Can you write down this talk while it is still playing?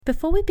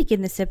Before we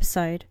begin this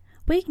episode,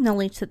 we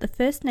acknowledge that the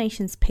First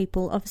Nations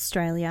people of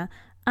Australia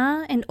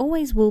are and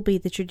always will be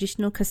the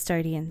traditional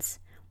custodians.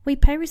 We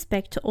pay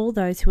respect to all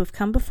those who have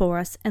come before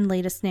us and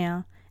lead us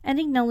now, and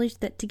acknowledge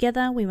that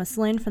together we must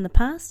learn from the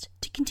past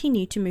to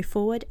continue to move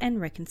forward and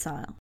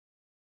reconcile.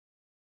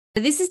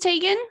 This is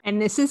Tegan.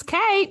 And this is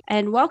Kate.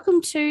 And welcome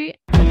to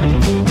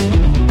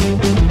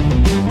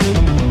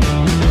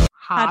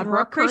Hard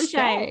Rock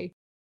Crochet.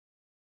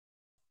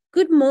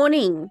 Good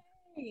morning.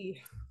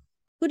 Hey.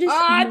 Good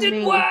It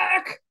didn't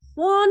work.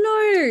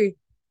 Oh, no.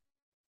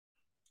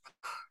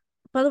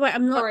 By the way,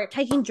 I'm not Sorry.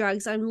 taking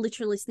drugs. I'm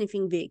literally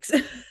sniffing Vicks.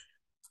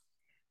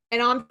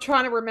 And I'm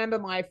trying to remember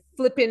my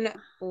flipping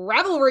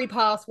Ravelry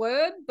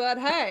password, but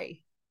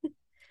hey.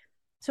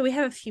 So we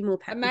have a few more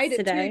I patterns made it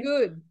today. too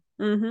good.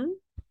 Mm-hmm.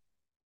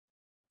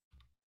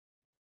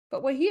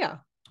 But we're here.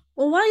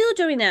 Well, while you're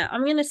doing that,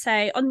 I'm going to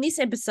say on this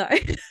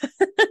episode,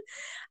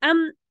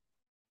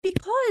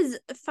 because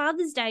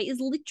Father's Day is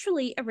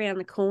literally around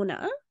the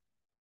corner,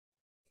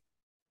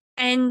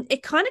 and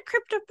it kind of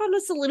crept up on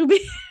us a little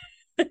bit.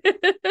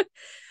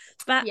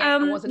 But I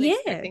wasn't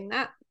expecting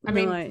that. I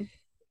mean, I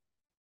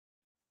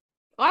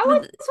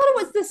thought it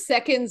was the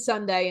second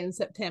Sunday in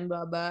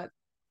September, but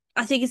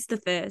I think it's the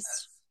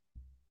first.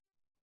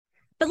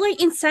 But like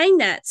in saying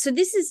that, so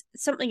this is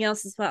something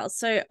else as well.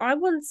 So I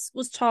once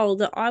was told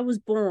that I was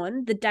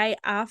born the day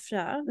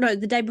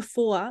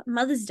before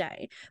Mother's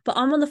Day, but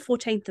I'm on the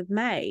 14th of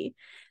May,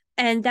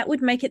 and that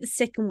would make it the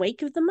second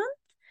week of the month.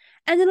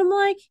 And then I'm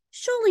like,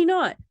 surely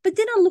not. But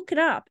then I look it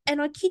up, and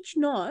I kid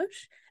you not,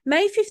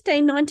 May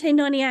 15,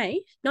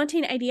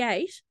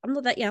 1988, I'm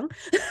not that young,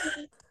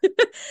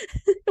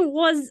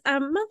 was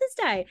Mother's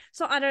Day.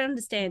 So I don't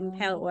understand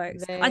how it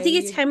works. I think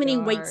it's how many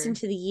weeks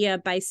into the year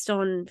based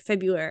on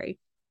February.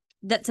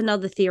 That's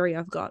another theory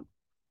I've got.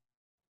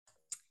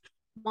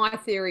 My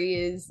theory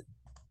is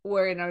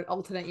we're in an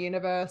alternate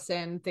universe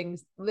and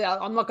things.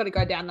 I'm not going to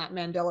go down that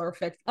Mandela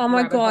effect. Oh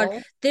my God.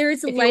 Hole. There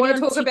is a if lady you want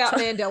on to talk TikTok...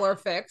 about Mandela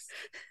effects,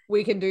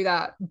 we can do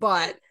that.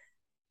 But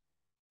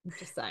I'm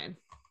just saying.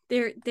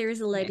 There is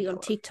a lady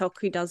on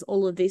TikTok who does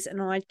all of this, and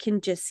I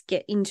can just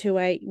get into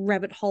a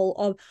rabbit hole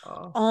of,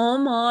 oh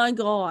my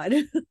God.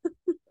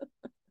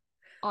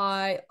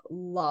 I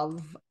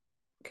love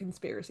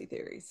conspiracy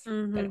theories.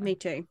 Mm-hmm, anyway. Me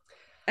too.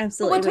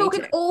 Absolutely. But we're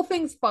talking all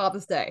things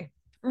Father's Day.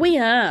 We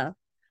are.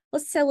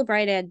 Let's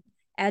celebrate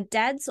our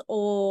dads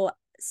or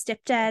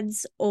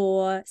stepdads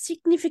or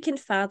significant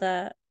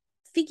father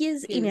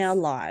figures in our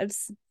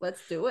lives.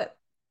 Let's do it.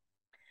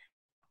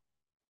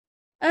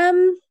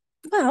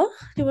 Well,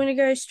 do you want to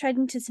go straight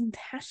into some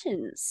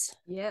patterns?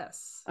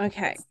 Yes.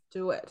 Okay. Let's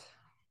do it.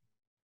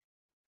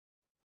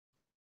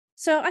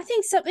 So I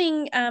think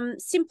something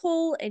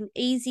simple and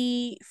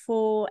easy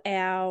for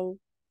our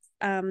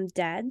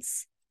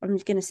dads. I'm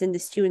just going to send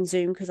this to you in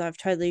Zoom because I've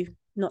totally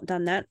not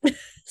done that.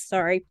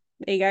 Sorry.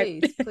 There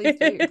you go. Please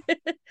do.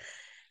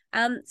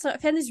 So I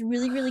found this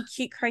really, really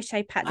cute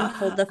crochet pattern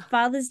called the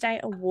Father's Day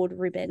Award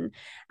Ribbon.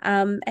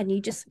 And you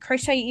just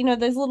crochet,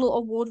 those little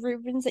award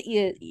ribbons that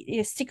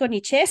you stick on your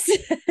chest.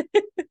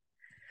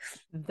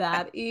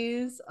 That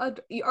is, I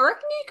reckon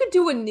you could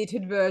do a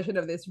knitted version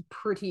of this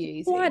pretty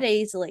easy. Quite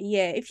easily,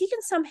 yeah. If you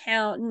can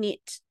somehow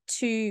knit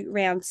 2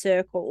 round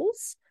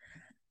circles,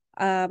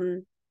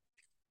 and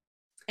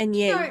then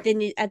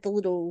you add the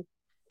little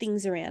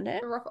things around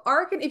it. I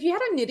reckon if you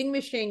had a knitting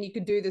machine, you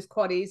could do this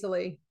quite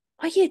easily.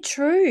 Oh, yeah,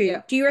 true.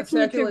 Yeah, do you reckon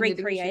you could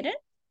recreate it?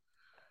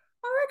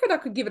 I reckon I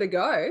could give it a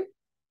go.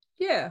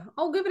 Yeah,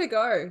 I'll give it a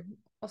go.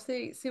 I'll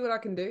see what I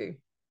can do.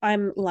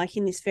 I'm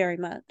liking this very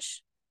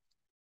much.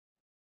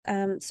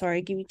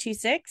 Sorry, give me 2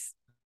 secs.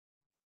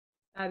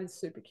 That is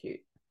super cute.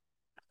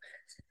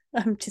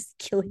 I'm just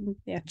killing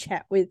our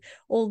chat with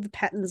all the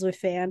patterns we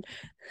found.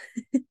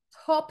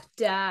 Top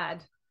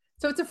Dad.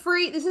 So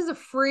this is a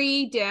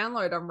free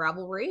download on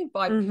Ravelry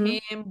by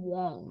Pam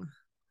Wong.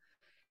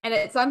 And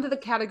it's under the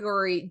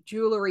category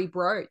jewelry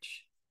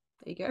brooch.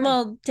 There you go.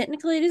 Well,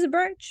 technically it is a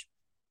brooch.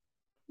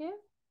 Yeah.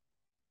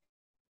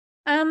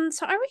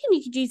 So I reckon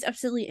you could use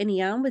absolutely any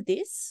yarn with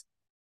this,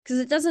 because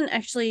it doesn't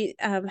actually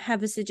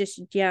have a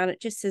suggested yarn. It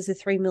just says a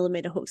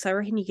 3mm hook. So I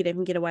reckon you could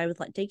even get away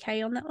with like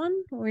DK on that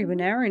one, or even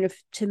arrow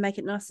to make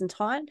it nice and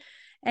tight.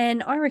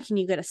 And I reckon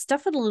you got to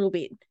stuff it a little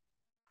bit.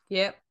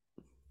 Yep.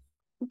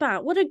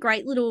 But what a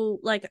great little,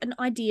 like, an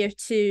idea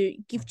to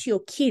give to your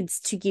kids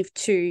to give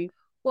to.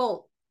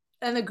 Well,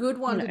 and a good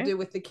one to do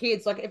with the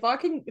kids. Like if I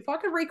could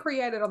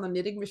recreate it on the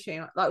knitting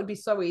machine, that would be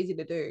so easy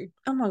to do.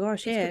 Oh my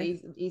gosh, yeah.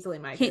 Could easily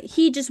make it.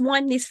 Here, just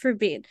wind this for a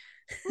bit.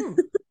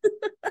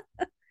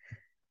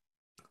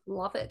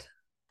 Love it.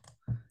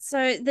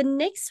 So the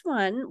next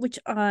one, which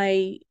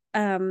I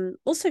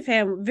also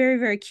found very,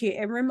 very cute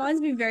and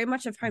reminds me very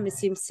much of Homer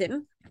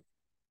Simpson.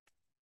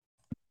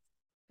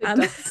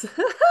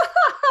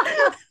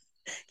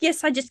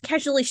 Yes, I just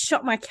casually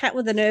shot my cat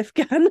with a Nerf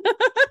gun.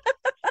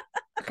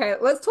 Okay,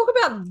 let's talk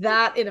about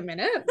that in a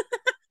minute.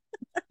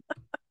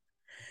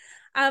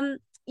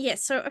 Yeah,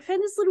 so I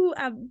found this little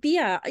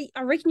beer.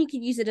 I reckon you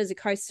could use it as a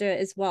coaster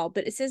as well,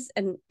 but it says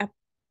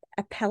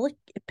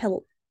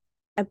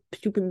a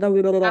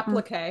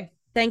Applique.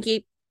 Thank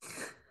you.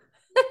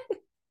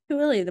 Too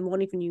early in the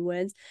morning for new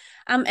words.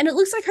 And it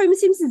looks like Homer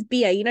Simpson's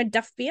beer,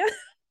 Duff beer.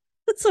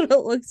 That's what it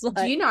looks like.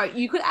 Do you know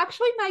you could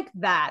actually make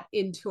that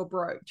into a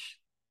brooch?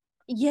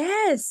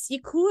 Yes, you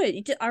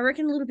could. I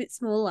reckon a little bit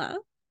smaller.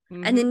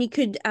 And then you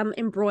could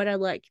embroider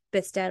like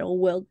best dad or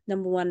world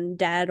number one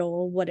dad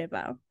or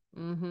whatever.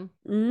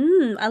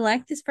 I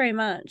like this very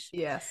much.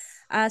 Yes.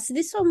 So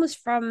this one was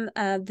from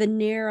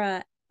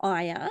Venera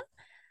Aya,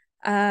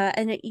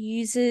 and it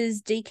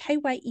uses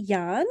DK weight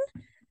yarn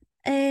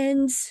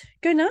and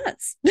go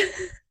nuts.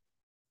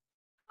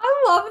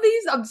 I love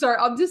these. I'm sorry,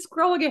 I'm just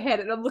scrolling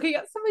ahead and I'm looking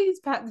at some of these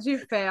patterns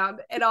you've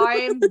found and I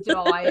am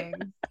dying.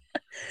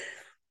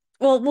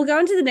 Well, we'll go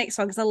into the next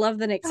one because I love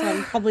the next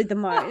one probably the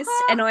most.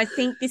 And I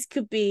think this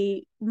could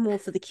be more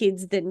for the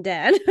kids than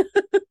dad.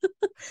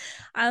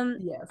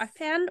 Yes. I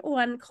found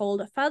one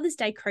called Father's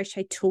Day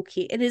Crochet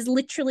Toolkit. It is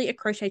literally a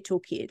crochet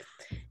toolkit.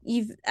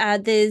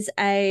 There's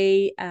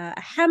a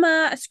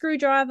hammer, a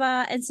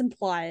screwdriver, and some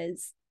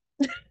pliers.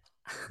 And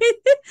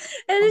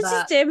it's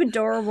just damn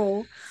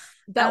adorable.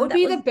 That would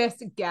be the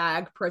best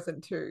gag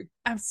present too.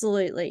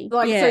 Absolutely.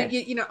 Like, yeah. So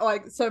you know,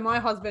 like, so my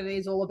husband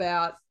is all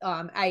about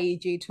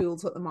AEG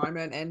tools at the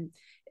moment, and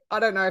I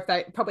don't know if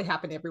they probably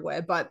happen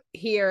everywhere, but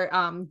here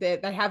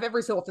they have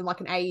every so often like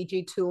an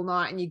AEG tool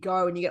night, and you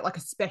go and you get like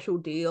a special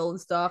deal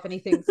and stuff, and he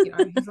thinks,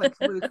 he's like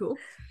really cool,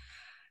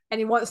 and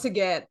he wants to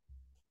get,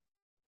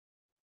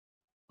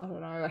 I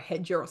don't know, a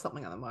hedger or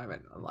something at the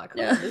moment. I'm like,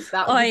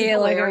 that would be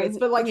hilarious.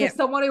 But like, for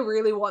someone who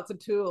really wants a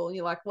tool, and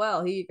you're like,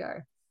 well, here you go.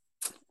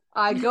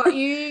 I got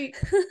you.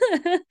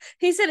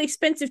 Here's an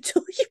expensive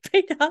tool you've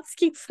been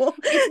asking for.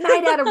 It's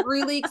made out of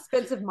really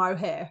expensive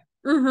mohair.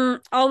 Oh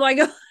my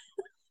God.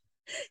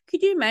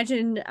 Could you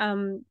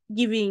imagine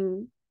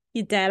giving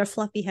your dad a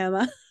fluffy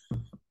hammer?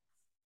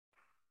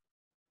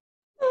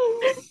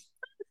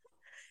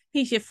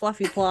 Here's your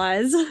fluffy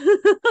pliers.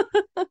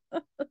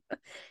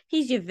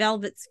 Here's your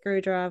velvet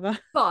screwdriver.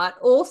 But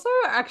also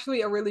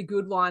actually a really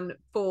good one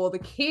for the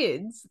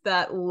kids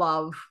that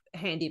love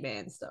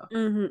handyman stuff.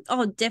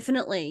 Oh,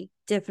 definitely.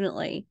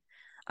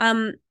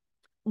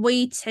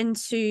 We tend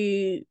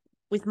to,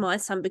 with my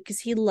son, because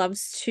he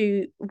loves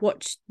to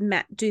watch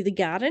Matt do the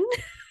garden.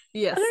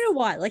 Yes. I don't know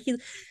why. Like, he's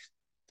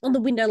on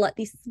the window like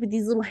this with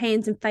his little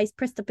hands and face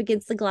pressed up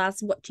against the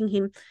glass watching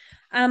him.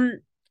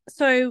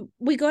 So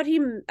we got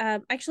him,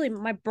 actually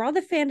my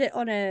brother found it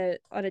on a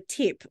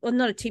tip, or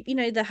not a tip,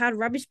 the hard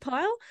rubbish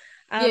pile.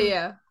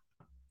 Yeah.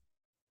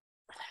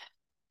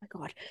 Oh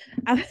my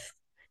God.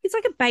 It's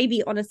like a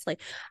baby, honestly.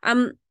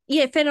 Found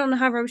it on a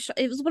hard rubbish.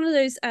 It was one of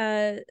those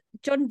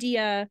John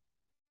Deere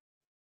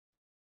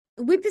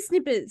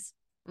whippersnippers.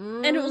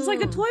 And it was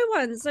like a toy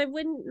one. So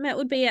when Matt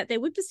would be out there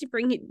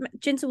whippersnippering,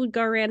 Jensen would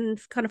go around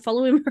and kind of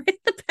follow him around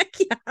the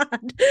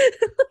backyard.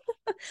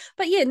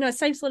 But yeah, no,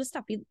 same sort of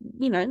stuff.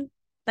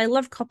 They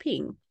love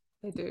copying.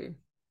 They do.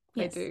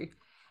 Yes. They do.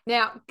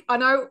 Now, I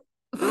know.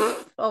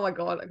 Oh my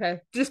God.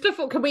 Okay. Just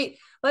before,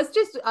 let's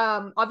just,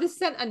 I've just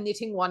sent a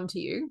knitting one to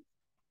you.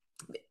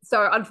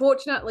 So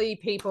unfortunately,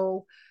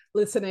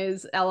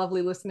 listeners, our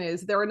lovely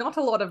listeners, there are not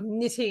a lot of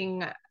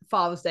knitting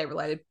Father's Day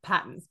related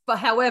patterns. But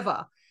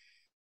however,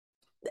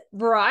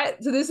 right,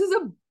 so this is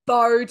a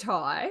bow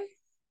tie.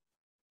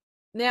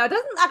 Now, it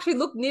doesn't actually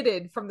look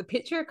knitted from the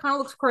picture. It kind of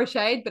looks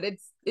crocheted, but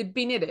it'd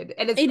be knitted.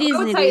 And I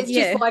would say it's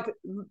just like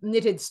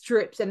knitted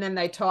strips, and then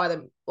they tie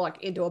them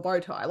like into a bow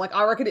tie. Like,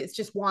 I reckon it's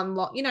just one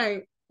lot,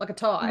 like a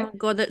tie. Oh my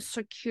God, that's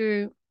so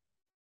cute.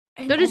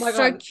 That is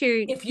so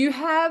cute. If you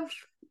have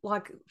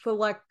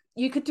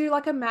you could do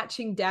like a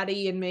matching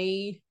daddy and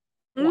me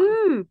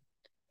one.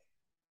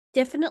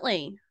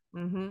 Definitely.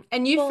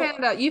 And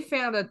you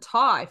found a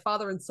tie,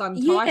 father and son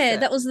tie. Yeah,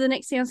 that was the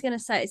next thing I was going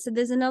to say. So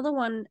there's another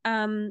one,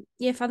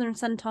 father and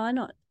son tie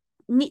knot,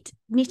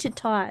 knitted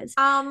ties.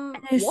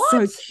 They're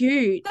so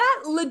cute.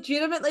 That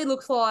legitimately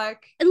looks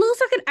like an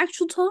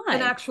actual tie.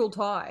 An actual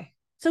tie.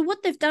 So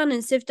what they've done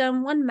is they've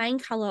done one main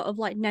color of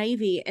like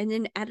navy, and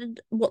then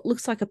added what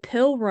looks like a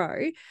pearl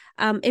row,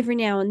 every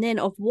now and then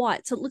of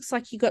white. So it looks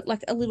like you got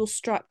like a little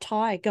striped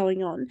tie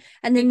going on,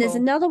 and then there's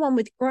another one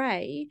with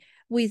grey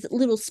with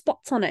little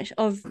spots on it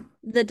of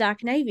the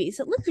dark navy.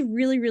 So it looks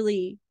really,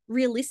 really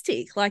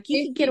realistic. Like,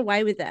 you can get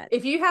away with that.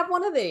 If you have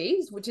one of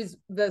these, which is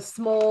the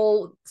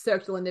small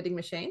circular knitting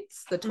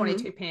machines, the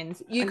 22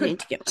 pens, you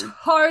could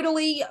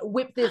totally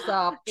whip this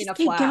up in a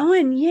flat. Keep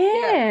going,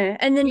 yeah.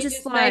 And then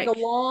just like make a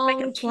long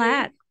make it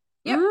flat.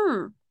 Yep.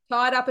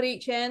 Tied up at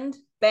each end.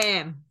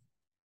 Bam.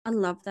 I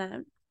love that.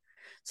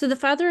 So the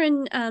father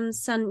and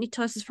son knit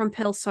ties is from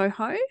Pearl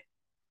Soho.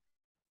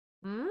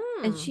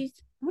 And she's,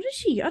 what is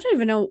she? I don't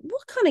even know.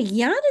 What kind of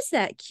yarn is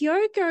that?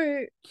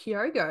 Kyogo.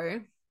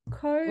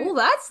 Oh,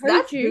 that's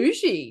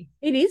bougie.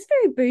 It is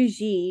very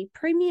bougie.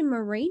 Premium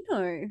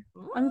merino.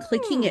 I'm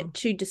clicking it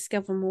to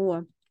discover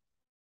more.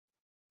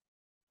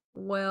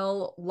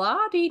 Well,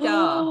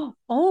 la-di-da.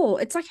 Oh,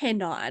 it's like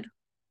hand-dyed.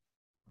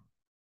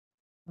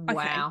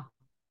 Wow.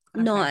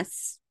 Okay.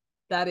 Nice.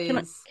 That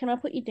is. Can I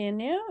put you down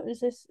now?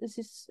 Is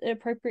this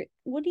appropriate?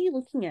 What are you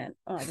looking at?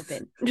 Oh, the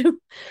pen. Can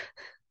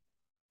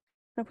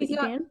I put you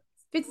down?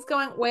 Fitz is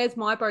going, where's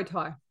my bow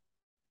tie?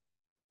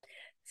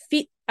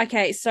 Fit.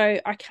 Okay, so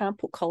I can't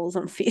put collars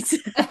on Fitz.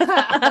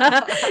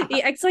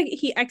 He acts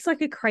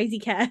like a crazy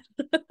cat.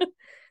 Can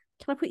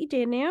I put you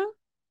down now?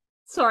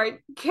 Sorry,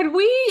 can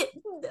we?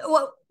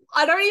 Well,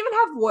 I don't even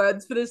have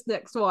words for this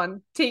next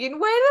one. Tegan,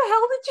 where the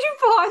hell did you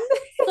find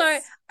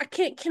this?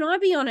 So can I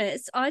be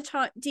honest? I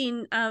typed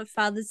in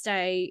Father's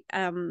Day,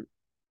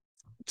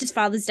 just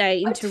Father's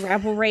Day into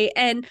Ravelry,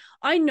 and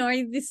I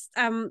know this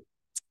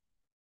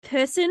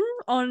person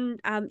on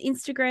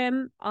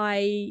Instagram.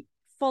 I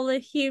follow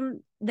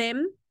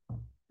them,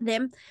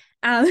 and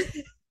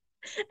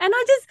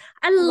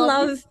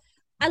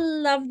I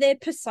love their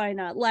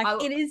persona.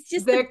 Like it is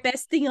just the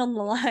best thing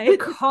online. The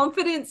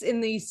confidence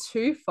in these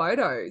two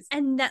photos.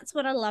 And that's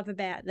what I love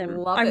about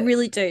them. I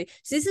really do.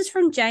 So this is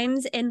from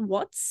James and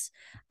Watts.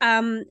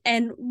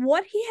 And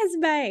what he has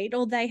made,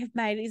 or they have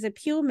made, is a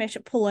pure mesh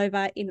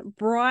pullover in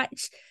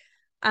bright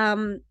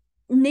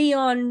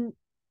neon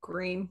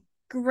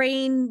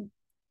green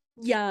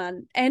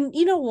yarn. And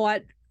you know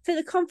what? For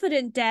the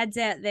confident dads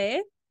out there,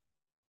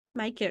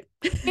 make it.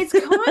 It's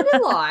kind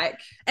of like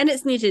and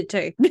it's knitted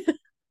too.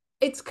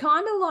 It's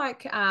kind of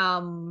like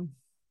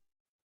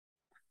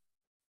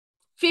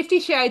 50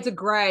 Shades of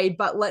Grey,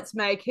 but let's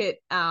make it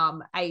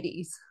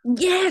 80s.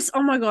 Yes.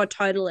 Oh my God,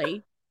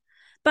 totally.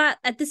 But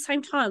at the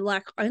same time,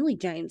 like only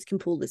James can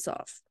pull this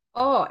off.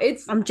 Oh,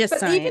 I'm just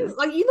saying. Even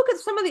like you look at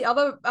some of the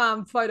other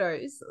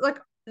photos, like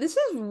this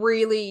is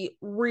really,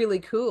 really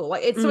cool.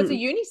 Like it's so it's a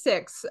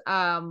unisex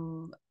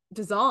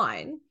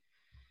design.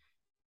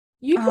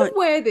 You could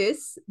wear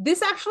this.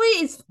 This actually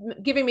is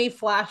giving me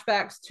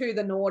flashbacks to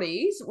the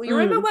noughties. You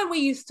remember when we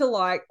used to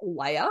like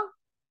layer?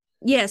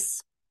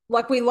 Yes.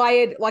 Like we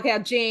layered like our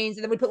jeans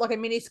and then we put like a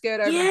mini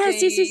skirt over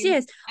jeans.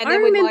 Yes. And I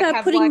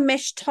remember putting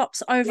mesh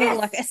tops over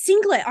like a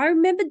singlet. I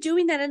remember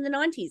doing that in the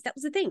 90s. That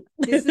was the thing.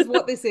 This is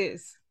what this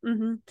is.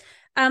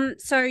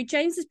 So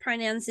James's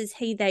pronouns is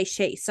he, they,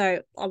 she.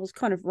 So I was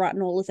kind of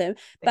writing all of them.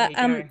 But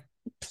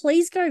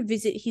please go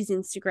visit his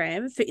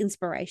Instagram for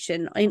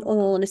inspiration. In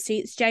all honesty,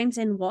 it's James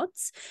and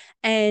Watts,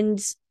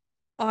 and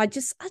I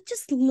just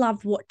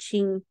love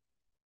watching.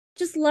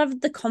 Just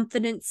love the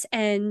confidence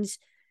and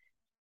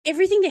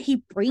everything that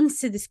he brings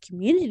to this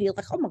community.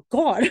 Like, oh my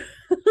God.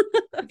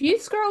 If you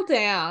scroll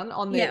down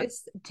on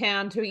this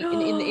town to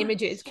in the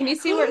images, can you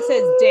see where it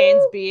says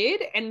Dan's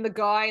beard and the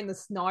guy in the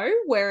snow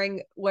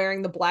wearing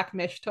the black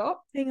mesh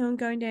top? Hang on,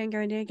 going down.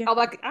 I'm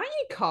like, aren't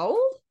you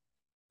cold?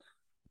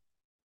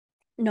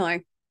 No,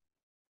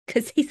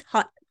 because he's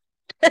hot.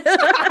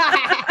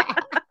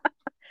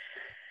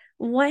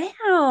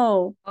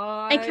 Wow.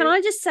 And can I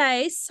just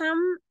say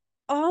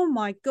oh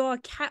my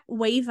God, Cat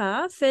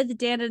Weaver further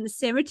down in the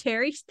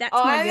cemetery. That's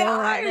my girl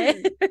right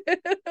there.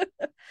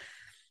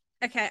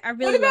 Okay, I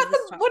really love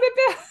this top. What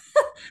about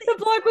the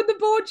bloke with the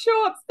board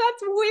shorts?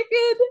 That's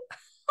wicked.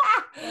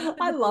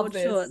 I love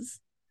this. Shorts.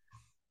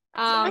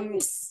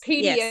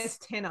 PDS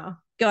tenor.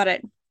 Got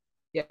it.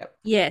 Yep.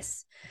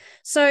 Yes.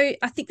 So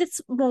I think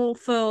that's more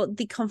for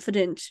the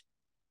confident.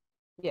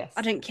 Yes.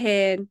 I don't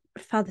care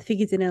father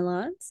figures in our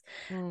lives.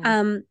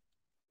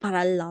 But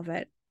I love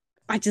it.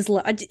 I just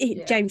love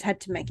James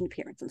had to make an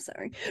appearance. I'm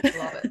sorry.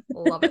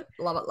 Love it.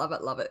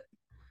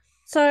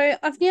 So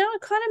I've now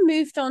kind of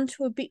moved on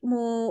to a bit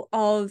more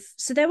of,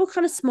 so they were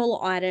kind of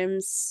smaller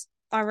items.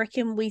 I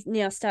reckon we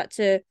now start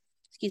to,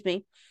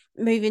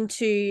 move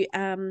into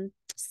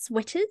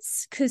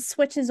sweaters, because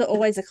sweaters are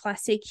always a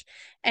classic.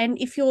 And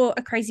if you're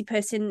a crazy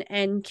person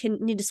and can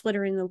knit a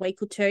sweater in a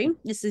week or two,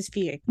 this is for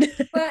you.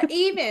 But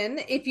even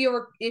if you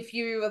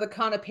are the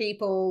kind of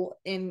people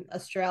in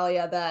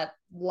Australia that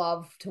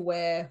love to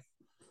wear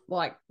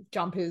like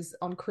jumpers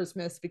on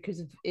Christmas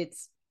because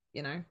it's,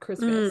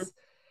 Christmas,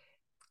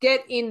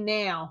 get in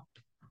now.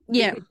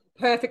 Yeah.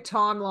 Perfect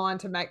timeline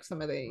to make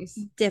some of these.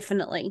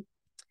 Definitely.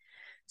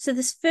 So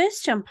this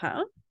first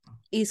jumper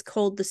is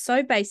called the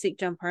So Basic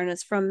jumper, and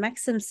it's from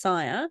Maxim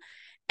Sire,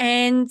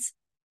 and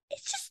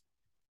it's just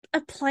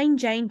a plain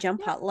Jane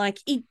jumper. Like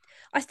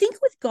I think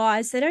with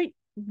guys, they don't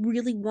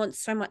really want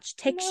so much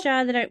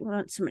texture. They don't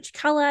want so much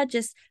color,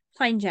 just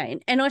plain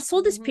Jane. And I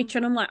saw this picture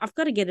and I'm like, I've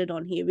got to get it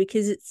on here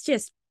because it's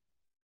just.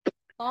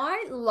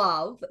 I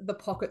love the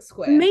pocket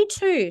square. Me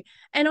too.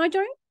 And I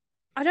don't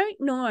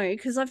know,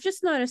 because I've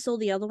just noticed all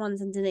the other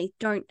ones underneath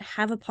don't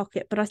have a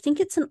pocket, but I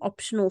think it's an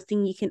optional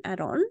thing you can add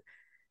on.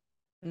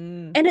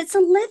 And it's a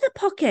leather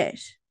pocket.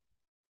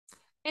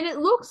 And it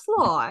looks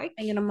like,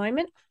 hang on a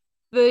moment,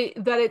 that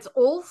it's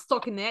all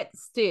stockinette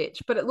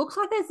stitch, but it looks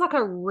like there's like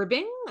a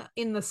ribbing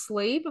in the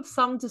sleeve of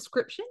some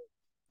description.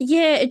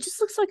 Yeah, it just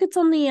looks like it's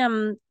on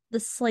the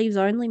sleeves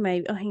only,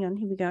 maybe. Oh, hang on,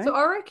 here we go. So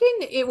I reckon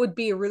it would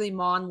be a really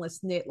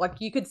mindless knit.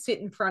 Like you could sit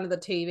in front of the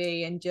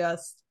TV and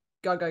just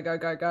go.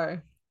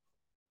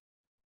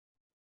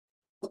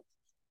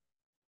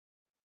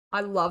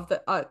 I love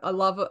that. I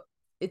love it.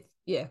 It's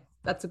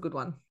that's a good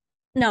one.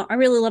 No, I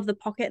really love the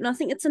pocket, and I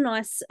think it's a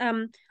nice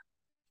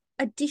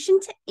addition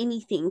to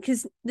anything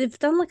because they've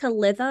done like the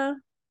leather,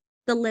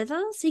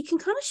 so you can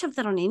kind of shove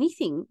that on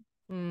anything.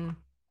 Mm.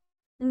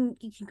 And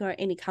you can go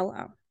any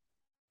color.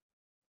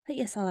 But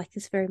yes, I like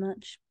this very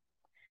much.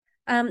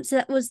 So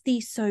that was the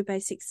So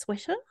Basic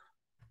sweater.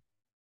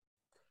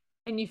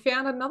 And you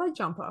found another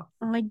jumper.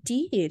 I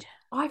did.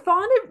 I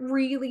find it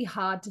really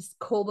hard to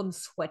call them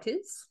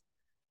sweaters.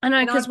 I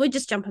know, because we're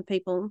just jumper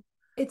people.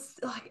 It's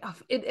like,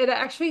 it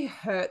actually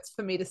hurts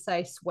for me to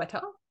say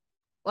sweater.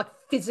 Like,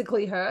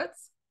 physically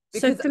hurts.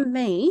 So for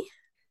me,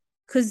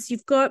 because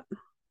you've got,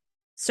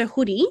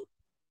 hoodie.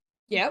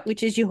 Yep.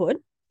 Which is your hood.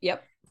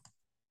 Yep.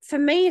 For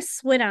me, a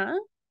sweater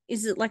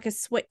is like a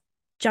sweat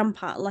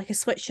jumper, like a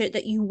sweatshirt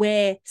that you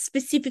wear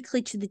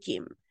specifically to the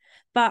gym.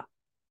 But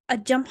a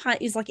jumper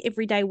is like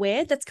everyday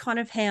wear. That's kind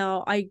of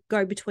how I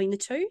go between the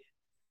two,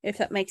 if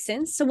that makes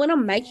sense. So when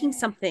I'm making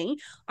something,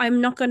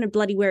 I'm not going to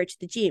bloody wear it to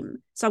the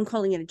gym. So I'm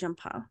calling it a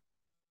jumper.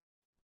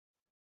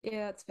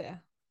 Yeah, that's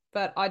fair.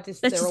 But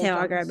that's just how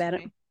I go about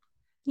it.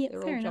 Yeah,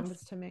 they're fair all enough.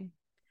 jumpers to me.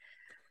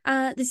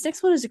 This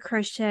next one is a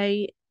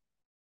crochet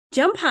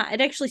jumper.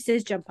 It actually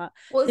says jumper.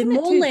 Well, isn't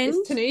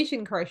it's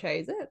Tunisian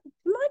crochet, is it? It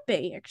might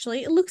be,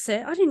 actually. It looks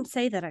it. I didn't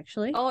say that,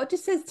 actually. Oh, it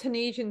just says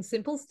Tunisian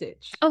simple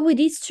stitch. Oh, it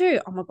is too.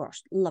 Oh my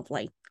gosh,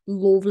 lovely.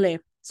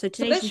 So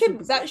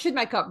Tunisian that should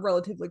make up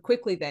relatively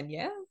quickly then,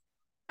 yeah?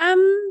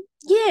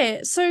 Yeah.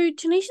 So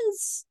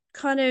Tunisian's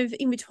kind of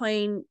in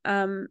between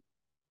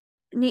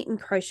knit and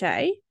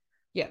crochet.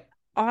 Yeah.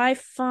 I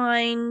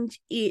find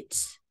it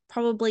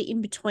probably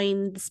in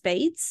between the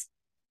speeds,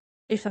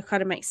 if that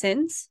kind of makes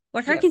sense.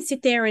 Like I can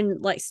sit there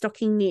and like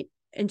stocking knit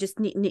and just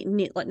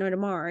knit like no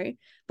tomorrow,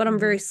 but I'm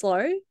very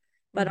slow.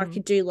 But I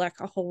could do like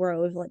a whole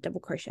row of like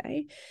double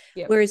crochet.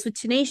 Yep. Whereas with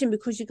Tunisian,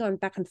 because you're going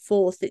back and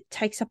forth, it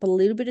takes up a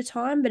little bit of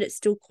time, but it's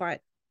still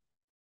quite,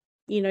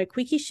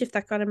 quickish, if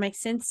that kind of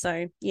makes sense.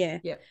 So yeah.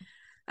 Yep.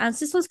 So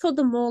this one's called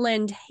the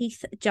Moorland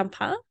Heath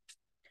Jumper.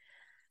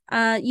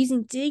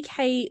 Using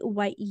DK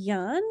weight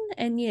yarn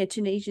and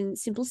Tunisian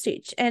simple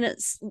stitch, and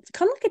it's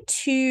kind of like a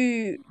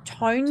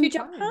two-tone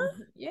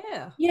jumper.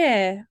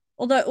 Yeah.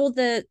 Although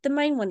the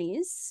main one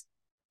is,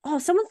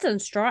 someone's done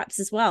stripes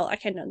as well.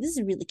 Okay, no, this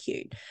is really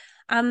cute.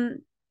 I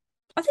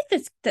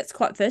think that's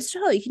quite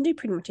versatile. You can do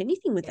pretty much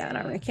anything with that,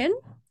 I reckon.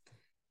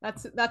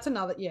 That's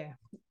another,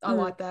 I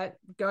like that.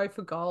 Go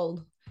for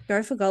gold.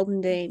 Go for gold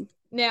indeed.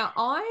 Now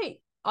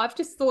I've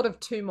just thought of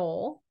two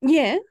more.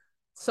 Yeah.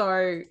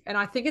 So, and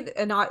I think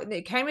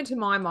it came into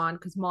my mind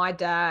because my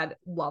dad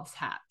loves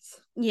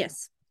hats.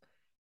 Yes.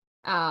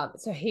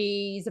 So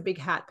he's a big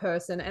hat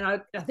person, and I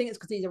think it's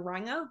because he's a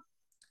ranger,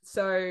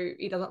 so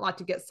he doesn't like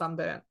to get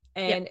sunburnt.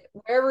 And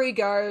wherever he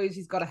goes,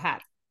 he's got a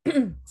hat.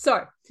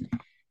 So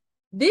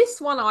this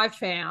one I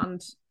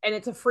found, and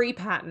it's a free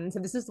pattern, so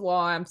this is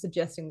why I'm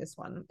suggesting this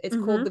one. It's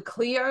called the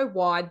Clio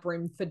Wide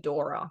Brim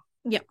Fedora.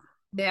 Yep.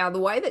 Now, the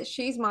way that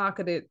she's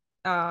marketed,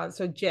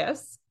 so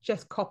Jess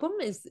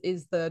Copham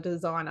is the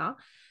designer.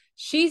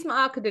 She's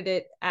marketed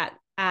it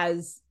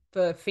as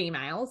for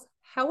females.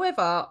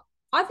 However,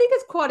 I think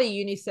it's quite a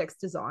unisex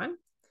design,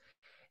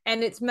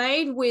 and it's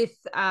made with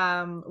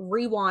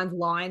Rewind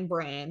Line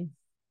brand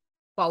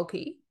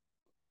bulky.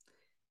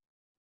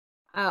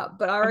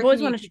 But I've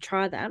always wanted to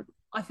try that.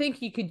 I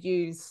think you could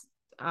use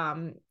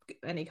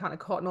any kind of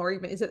cotton, or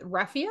even, is it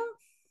raffia?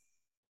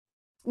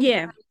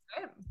 Yeah.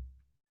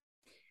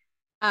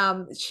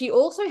 She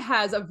also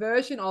has a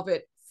version of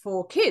it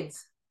for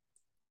kids.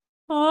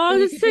 Oh,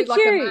 that's so cute.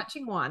 Like a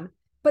matching one.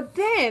 But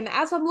then,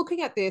 as I'm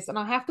looking at this, and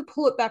I have to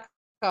pull it back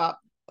up,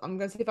 I'm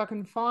going to see if I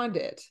can find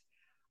it.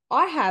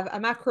 I have a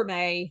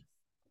macrame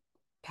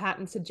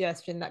pattern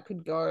suggestion that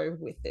could go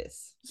with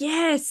this.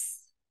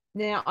 Yes.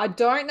 Now, I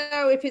don't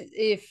know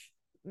if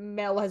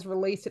Mel has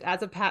released it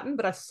as a pattern,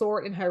 but I saw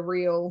it in her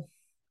reel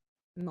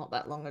not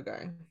that long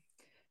ago.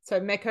 So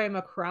Meko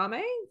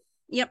Macrame.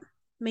 Yep.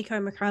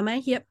 Meko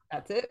Macrame. Yep.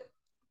 That's it.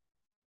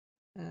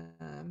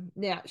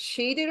 Now,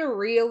 she did a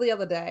reel the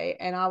other day,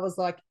 and I was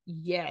like,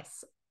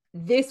 yes,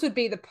 this would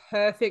be the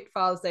perfect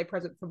Father's Day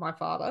present for my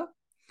father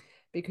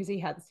because he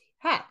has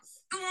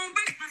hats.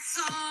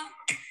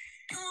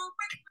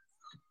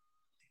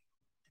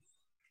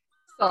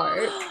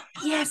 So,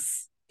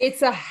 yes,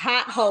 it's a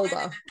hat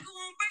holder.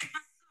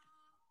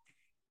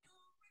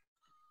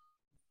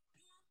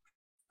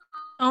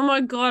 Oh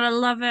my God, I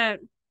love it.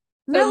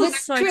 So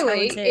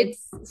literally,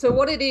 so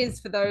what it is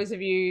for those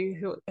of you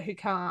who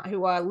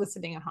are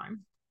listening at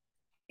home.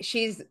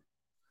 She's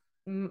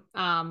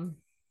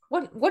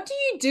what do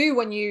you do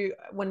when you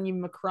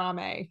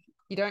macrame?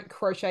 You don't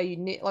crochet, you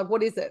knit. Like,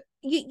 what is it?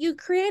 You're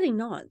creating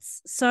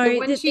knots. So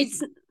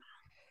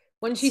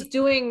when she's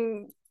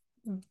doing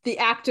the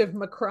act of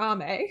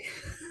macrame.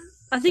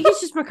 I think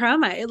it's just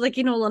macrame, like,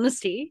 in all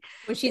honesty.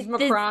 When she's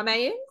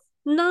macrameing?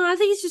 No, I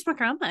think it's just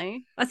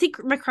macrame. I think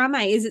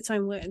macrame is its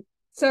own word.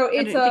 So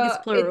I don't think it's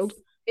plural.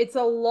 It's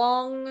a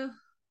long,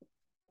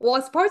 well,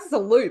 I suppose it's a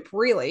loop,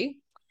 really.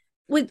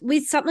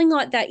 With something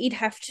like that, you'd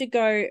have to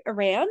go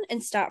around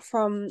and start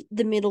from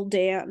the middle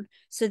down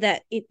so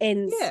that it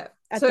ends at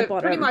the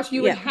bottom. Pretty much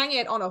you would hang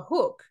it on a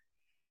hook,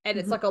 and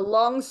it's like a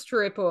long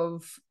strip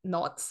of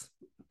knots,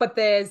 but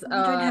there's I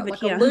don't have it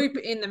like a here. loop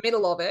in the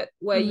middle of it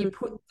where you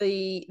put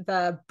the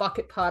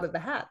bucket part of the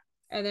hat,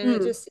 and then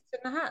it just sits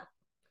in the hat.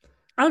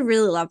 I would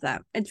really love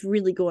that. It's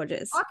really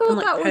gorgeous. I and thought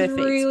like that was perfect.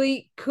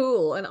 really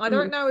cool, and I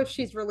don't know if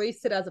she's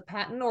released it as a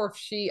pattern or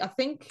if I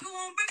think.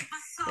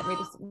 Let me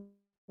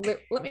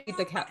read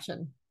the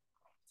caption.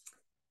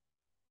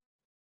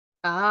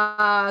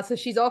 So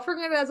she's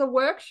offering it as a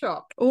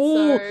workshop.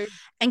 Oh, so...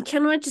 and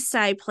can I just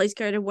say, please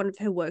go to one of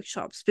her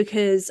workshops,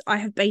 because I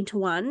have been to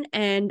one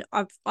and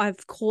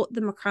I've caught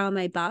the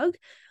macrame bug.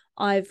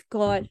 I've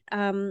got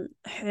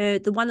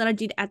the one that I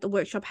did at the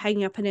workshop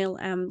hanging up in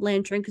our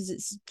lantern, because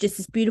it's just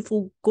this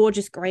beautiful,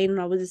 gorgeous green,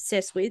 and I was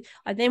obsessed with.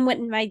 I then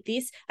went and made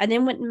this, and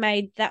then went and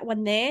made that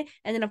one there,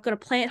 and then I've got a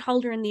plant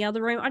holder in the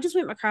other room. I just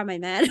went macrame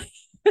mad.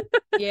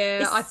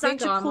 Yeah, it's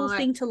such a cool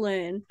thing to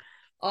learn.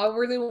 I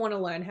really want to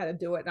learn how to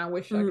do it, and I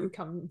wish I could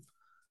come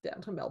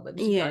down to Melbourne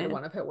to go to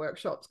one of her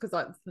workshops, because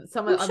I'm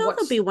sure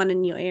there'll be one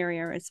in your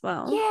area as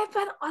well. Yeah,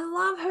 but I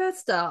love her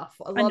stuff.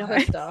 I love her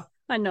stuff.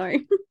 I know.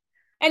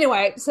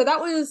 Anyway, so that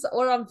was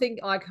what I'm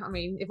thinking. Like, I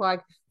mean, if I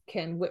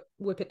can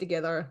whip it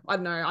together, I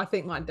don't know. I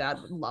think my dad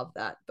would love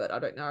that, but I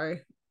don't know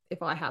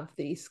if I have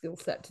the skill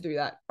set to do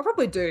that. I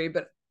probably do,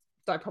 but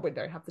I probably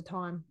don't have the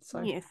time.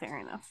 So yeah, fair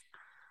enough.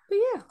 But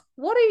yeah,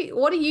 what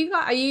are you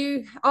guys? Are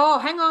you? Oh,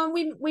 hang on,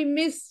 we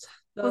missed.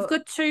 We've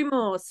got two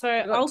more, so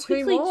I'll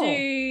quickly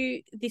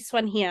do this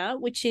one here,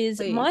 which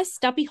is my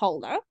stubby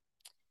holder.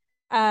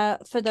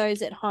 For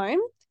those at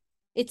home,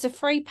 it's a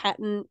free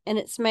pattern, and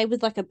it's made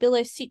with like a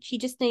billow stitch. You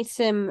just need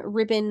some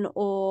ribbon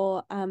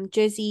or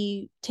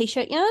jersey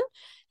t-shirt yarn,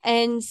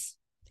 and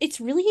it's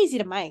really easy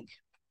to make.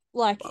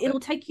 Like, it'll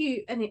take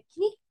you, and can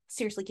you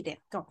seriously get down?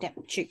 Go down,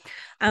 shoot.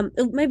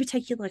 It'll maybe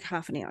take you like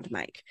half an hour to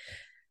make.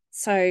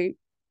 So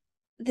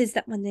there's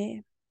that one there.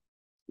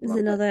 There's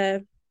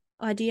another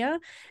idea.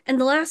 And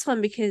the last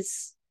one,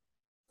 because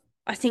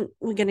I think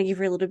we're going to give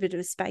her a little bit of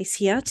a space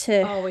here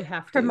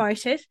to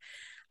promote it.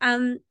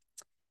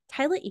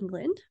 Taylor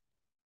England,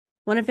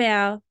 one of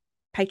our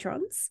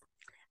patrons,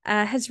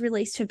 has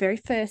released her very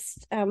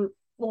first, her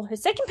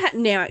second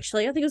pattern now,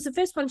 actually. I think it was the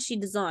first one she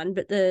designed,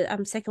 but the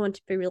second one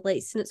to be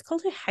released, and it's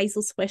called her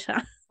Hazel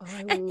Sweater.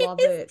 I love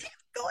it.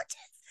 Gorgeous.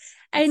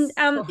 And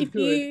if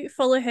you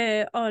follow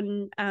her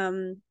on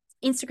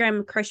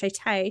Instagram, Crochet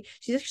Tay,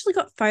 she's actually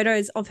got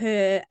photos of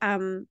her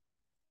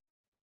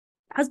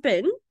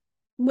husband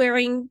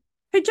wearing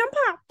her jumper.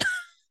 And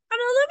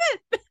I love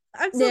it.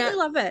 Absolutely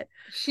love it.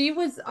 She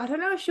was, I don't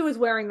know if she was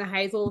wearing the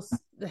hazel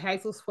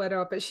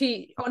sweater, but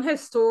she, on her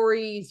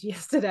stories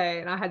yesterday,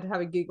 and I had to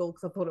have a giggle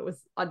because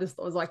I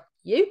was like,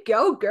 you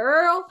go,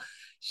 girl.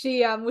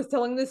 She was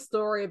telling this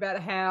story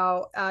about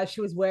how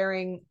she was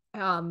wearing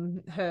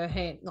her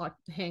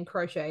hand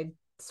crocheted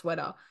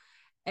sweater,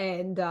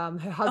 and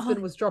her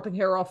husband was dropping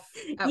her off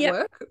at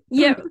work.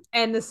 Yep.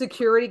 And the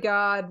security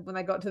guard, when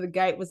they got to the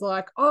gate, was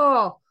like,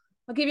 oh,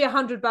 I'll give you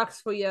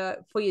 $100 for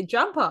your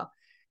jumper.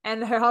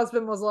 And her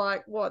husband was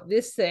like, what,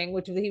 this thing?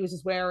 Which he was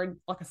just wearing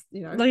like a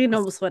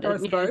normal sweater, I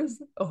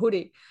suppose, a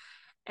hoodie.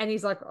 And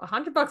he's like,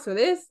 $100 for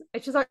this?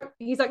 And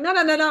he's like,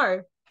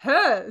 no,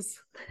 hers.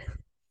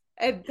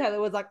 And Taylor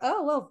was like,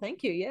 oh, well,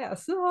 thank you.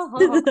 Yes.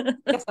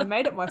 Yes, I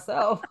made it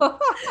myself.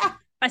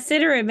 I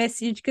sent her a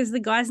message because the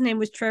guy's name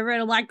was Trevor,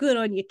 and I'm like, good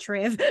on you,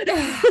 Trev. So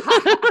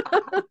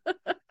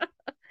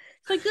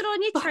good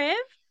on you, Trev.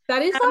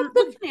 That is like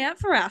looking out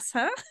for us,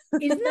 huh?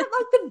 Isn't that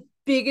like the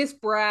biggest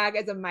brag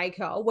as a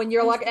maker when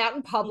you're like out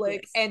in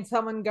public and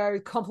someone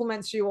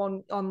compliments you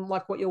on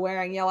like what you're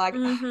wearing? You're like,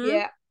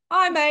 yeah,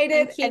 I made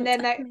it. And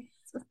then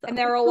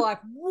they're all like,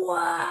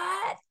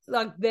 what?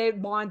 Like their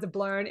minds are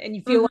blown, and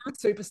you feel like a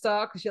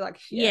superstar because you're like,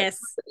 yes,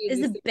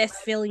 it's the best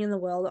feeling in the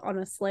world,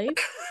 honestly.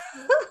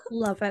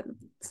 Love it.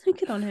 So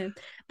good on her.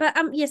 But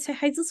so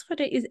Hazel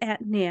Sweater is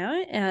out now.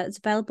 It's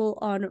available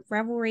on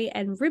Ravelry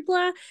and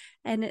Ribbler,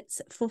 and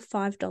it's for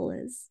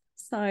 $5.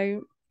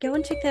 So go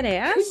and check that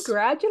out.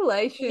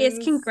 Congratulations. Yes,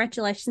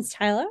 congratulations,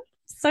 Taylor.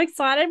 So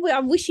excited.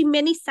 I'm wishing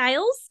many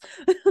sales.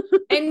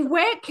 And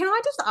where can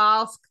I just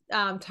ask,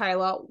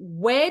 Taylor,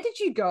 where did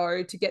you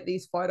go to get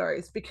these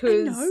photos?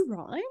 Because I know,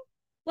 right?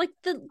 Like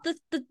the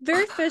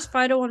very first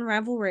photo on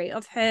Ravelry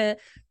of her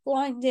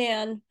lying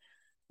down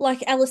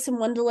like Alice in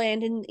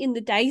Wonderland in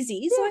the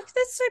daisies. Yeah. Like,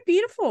 that's so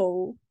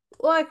beautiful.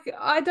 Like,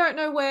 I don't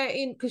know where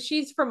because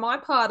she's from my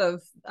part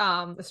of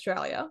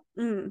Australia.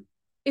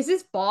 Is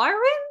this Byron?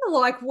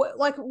 Like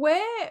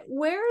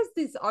where is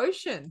this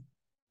ocean?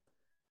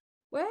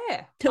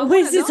 Where?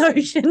 Where's this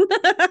ocean?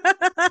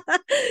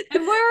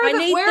 And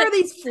where are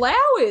these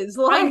flowers?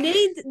 Like, I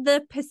need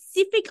the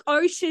Pacific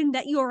Ocean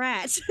that you're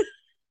at.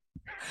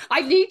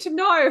 I need to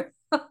know.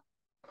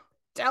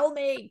 Tell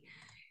me.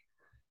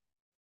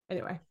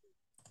 Anyway.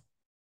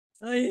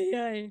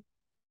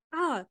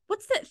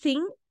 What's that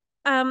thing?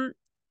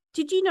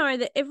 Did you know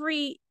that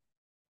every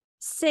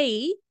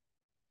C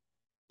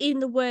in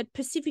the word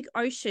Pacific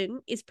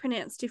Ocean is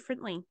pronounced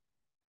differently?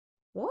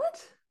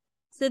 What?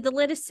 So the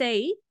letter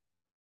C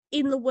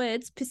in the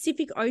words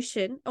Pacific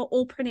Ocean are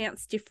all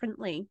pronounced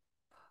differently.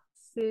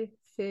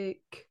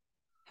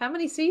 How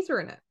many C's are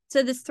in it?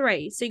 So there's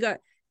three. So you got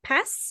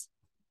Pacific,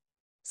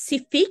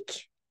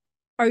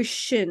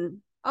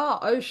 Ocean. Oh,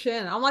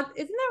 ocean. I'm like,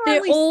 isn't there They're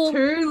only all...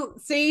 two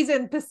C's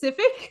in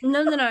Pacific?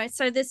 No.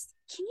 So there's...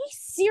 Can you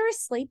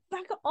seriously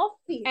back off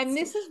this? And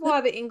this is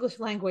why the English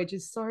language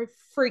is so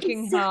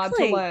freaking hard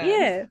to Exactly. learn.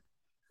 Yeah.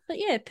 But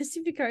yeah,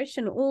 Pacific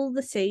Ocean, all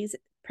the C's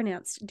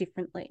pronounced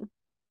differently.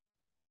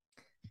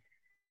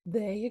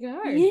 There you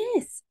go.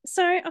 Yes.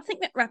 So I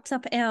think that wraps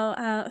up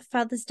our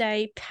Father's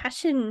Day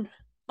passion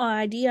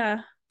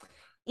idea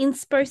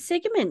inspo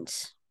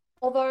segment.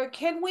 Although,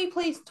 can we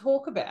please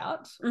talk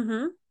about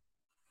Mm-hmm.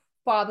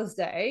 Father's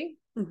Day?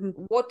 Mm-hmm.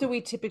 What do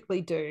we typically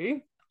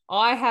do?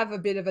 I have a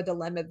bit of a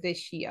dilemma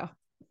this year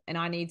and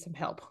I need some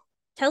help.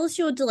 Tell us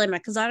your dilemma,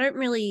 because I don't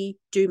really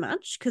do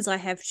much because I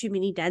have too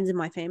many dads in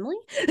my family.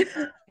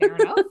 Fair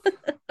enough.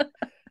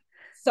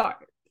 So,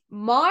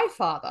 my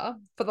father,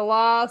 for the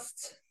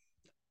last,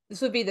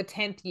 this would be the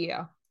 10th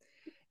year,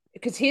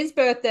 because his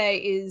birthday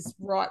is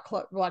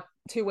like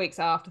 2 weeks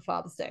after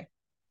Father's Day.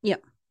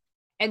 Yep.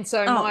 And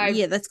so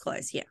that's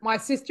close. Yeah. My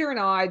sister and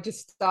I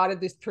just started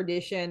this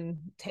tradition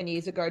 10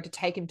 years ago to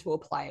take him to a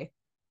play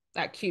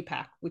at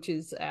QPAC, which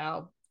is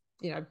our,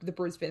 the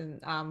Brisbane,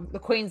 the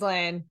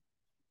Queensland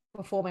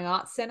Performing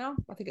Arts Centre,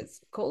 I think it's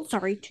called.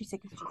 Sorry, 2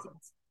 seconds.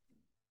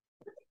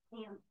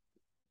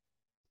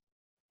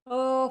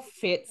 Oh,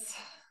 Fitz.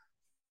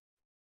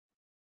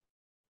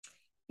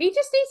 He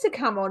just needs to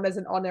come on as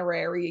an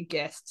honorary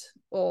guest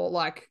or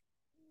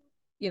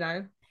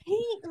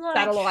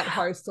satellite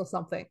host or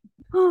something.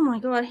 Oh my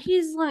God,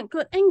 he's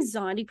got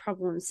anxiety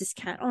problems, this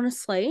cat,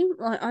 honestly.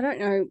 I don't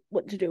know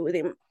what to do with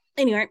him.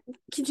 Anyway,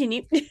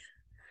 continue.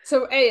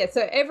 So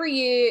every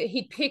year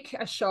he'd pick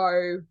a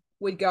show,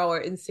 we'd go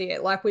and see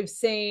it. Like, we've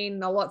seen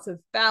lots of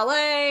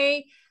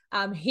ballet.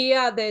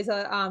 Here there's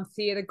a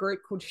theatre group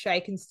called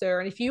Shake and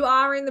Stir. And if you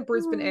are in the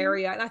Brisbane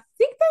area, and I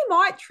think they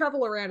might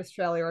travel around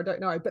Australia, I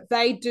don't know, but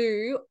they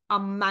do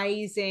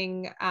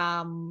amazing.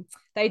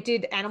 They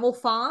did Animal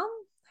Farm.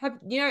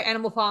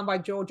 Animal Farm by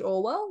George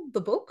Orwell,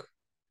 the book?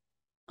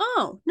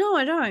 Oh, no,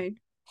 I don't.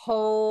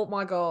 Oh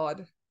my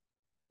God.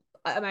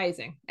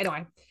 Amazing.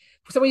 Anyway,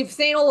 so we've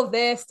seen all of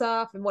their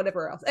stuff and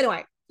whatever else.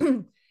 Anyway,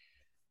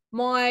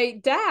 my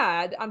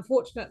dad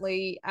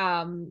unfortunately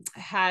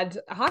had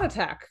a heart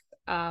attack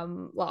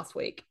last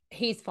week.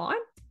 He's fine,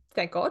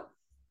 thank God.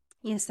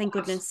 Yes, thank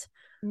goodness.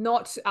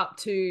 Not up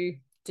to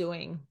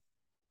doing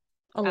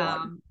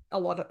a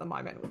lot at the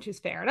moment, which is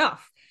fair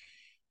enough.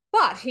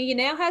 But he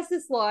now has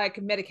this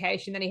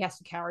medication that he has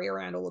to carry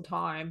around all the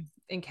time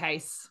in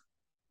case,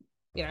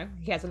 he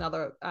has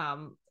another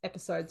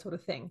episode sort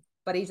of thing.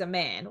 But he's a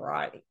man,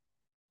 right?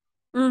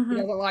 Mm-hmm. He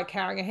doesn't like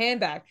carrying a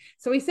handbag.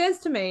 So he says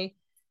to me,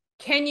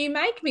 "Can you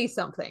make me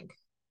something?"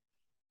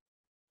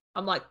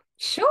 I'm like,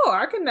 "Sure,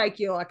 I can make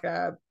you like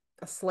a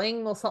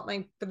sling or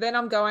something." But then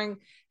I'm going,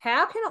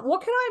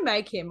 what can I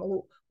make him?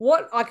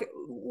 What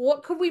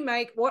could we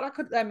make? What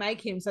could I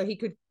make him so he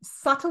could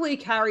subtly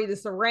carry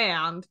this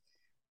around,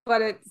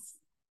 but it's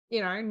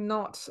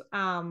not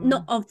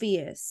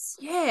obvious.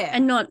 Yeah.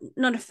 And not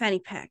a fanny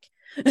pack.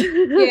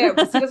 Yeah,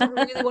 because he doesn't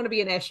really want to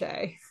be an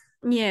esche.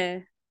 Yeah.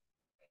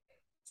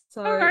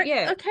 So all right.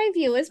 Yeah. Okay,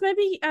 viewers,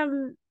 maybe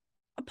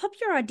pop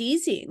your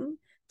ideas in.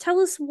 Tell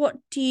us, what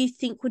do you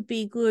think would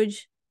be a good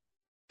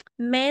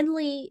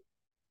manly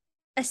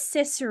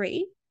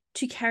accessory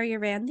to carry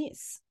around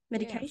this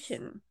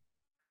medication?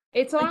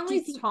 Yes. It's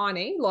only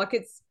tiny,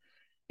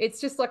 it's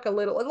just like a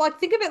little,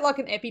 think of it like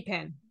an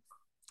EpiPen.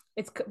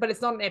 But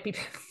it's not an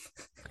EpiPen.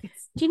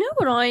 Do you know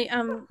what I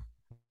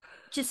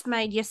just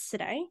made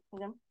yesterday?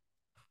 Hold on.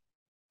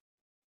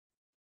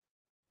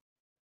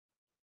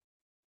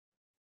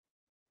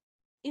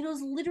 It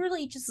was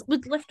literally just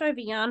with leftover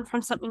yarn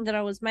from something that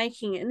I was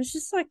making, and it's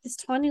just like this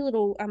tiny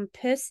little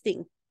purse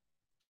thing.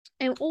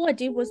 And all I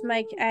did was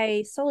make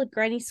a solid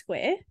granny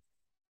square,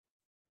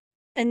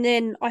 and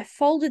then I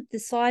folded the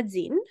sides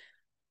in.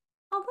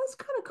 Oh, that's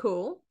kind of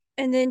cool.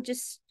 And then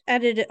just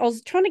added it. I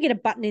was trying to get a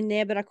button in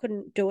there, but I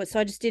couldn't do it, so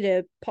I just did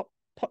a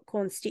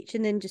popcorn stitch,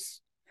 and then just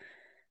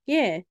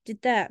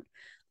did that.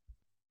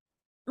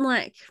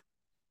 It's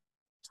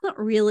not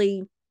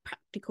really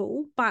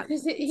practical, but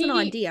it's an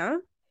idea.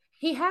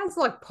 He has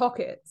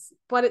pockets,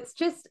 but it's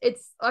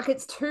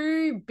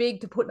too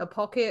big to put in a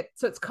pocket.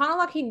 So it's kind of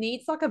like he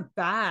needs a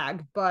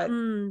bag, but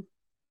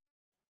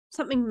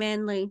something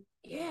manly.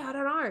 Yeah, I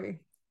don't know.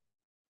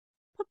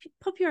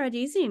 Pop your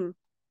ideas in.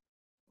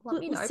 Let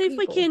me know. We'll see if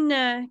we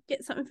can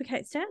get something for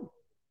Kate's dad.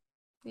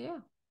 Yeah.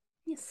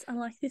 Yes, I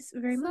like this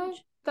very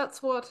much.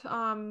 That's what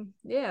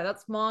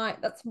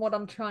that's what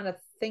I'm trying to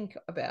think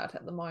about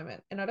at the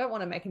moment. And I don't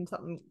want to make him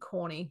something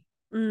corny.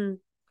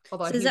 So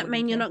does that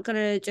mean you're not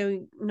gonna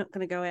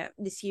go out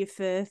this year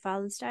for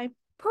Father's Day?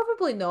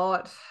 Probably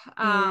not.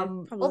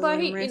 Although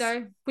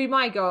we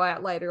might go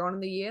out later on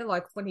in the year,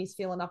 when he's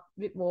feeling up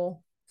a bit more,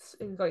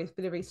 he's got a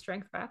bit of his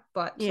strength back.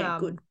 But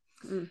good.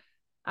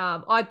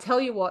 I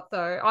tell you what,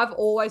 though, I've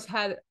always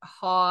had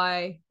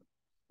high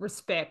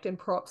respect and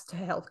props to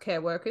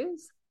healthcare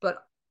workers,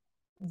 but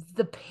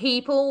the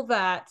people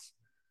that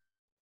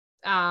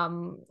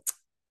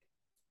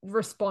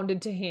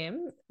responded to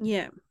him.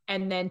 Yeah.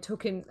 And then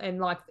took him,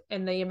 and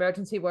the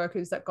emergency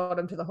workers that got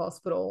him to the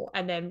hospital,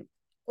 and then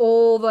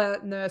all the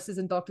nurses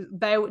and doctors,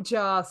 they were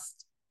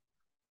just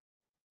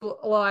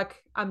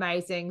like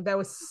amazing. They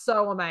were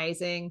so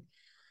amazing.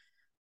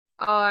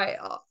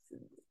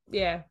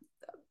 Yeah,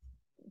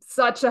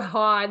 such a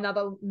high,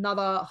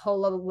 another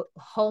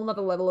whole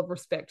nother level of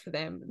respect for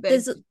them.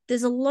 There's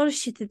a lot of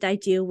shit that they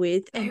deal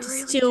with, and to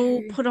really still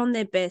do. put on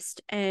their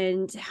best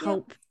and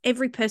help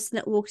every person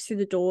that walks through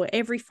the door,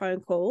 every phone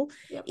call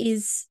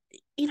is,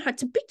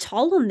 it's a big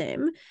toll on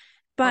them,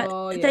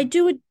 but they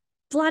do a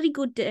bloody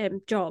good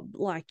damn job.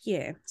 Like,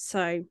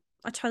 so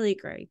I totally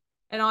agree.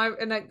 And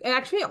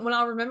actually, when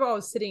I remember, I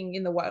was sitting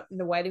in the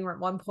waiting room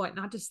at one point,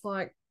 and I just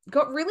like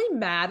got really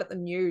mad at the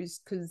news,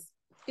 because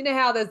you know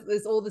how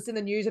there's all this in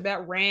the news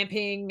about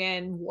ramping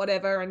and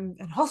whatever, and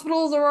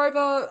hospitals are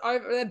over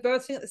they're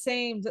bursting at the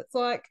seams. It's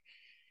like,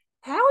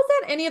 how is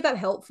that any of that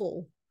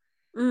helpful?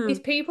 These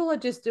people are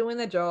just doing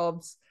their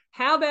jobs.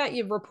 How about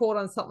you report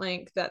on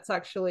something that's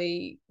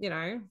actually,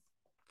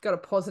 got a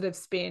positive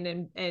spin,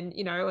 and and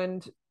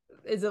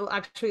is it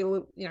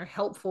actually,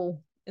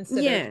 helpful,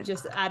 instead of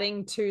just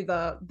adding to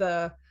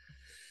the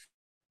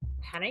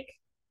panic?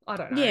 I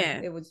don't know.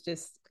 Yeah. It was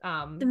just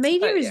the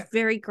media is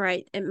very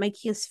great at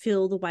making us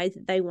feel the way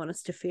that they want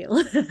us to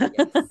feel.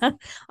 Yes.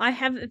 I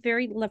have a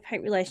very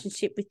love-hate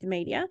relationship with the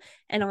media,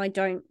 and I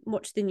don't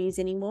watch the news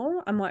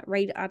anymore. I might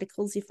read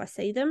articles if I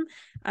see them,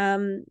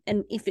 and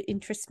if it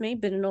interests me,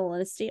 but in all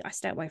honesty, I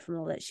stay away from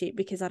all that shit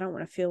because I don't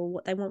want to feel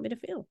what they want me to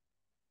feel.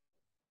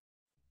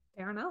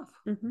 Fair enough.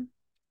 Mm-hmm.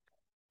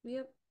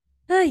 Yep.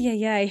 Oh,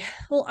 yeah.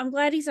 Well, I'm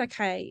glad he's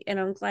okay, and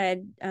I'm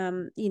glad,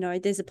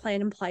 there's a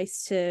plan in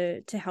place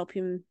to help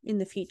him in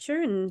the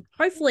future, and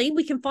hopefully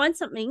we can find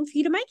something for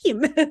you to make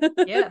him.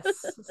 Yes.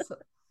 So,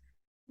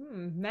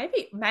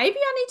 maybe I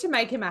need to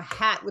make him a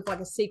hat with like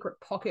a secret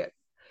pocket,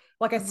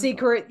 like a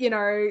secret,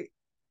 how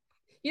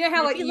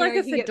maybe like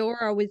a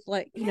fedora with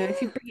like,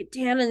 if you bring it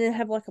down and then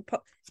have like a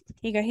pop.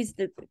 Here you go. Here's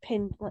the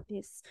pen like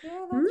this.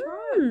 Yeah, that's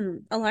right.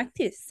 I like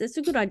this. That's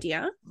a good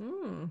idea.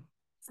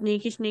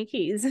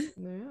 Sneakies.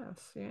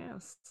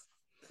 Yes.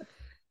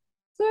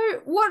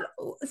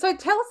 So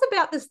tell us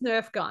about this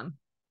Nerf gun.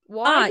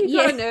 Why you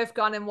got a Nerf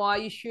gun, and why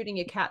are you shooting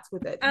your cats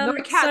with it? No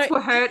cats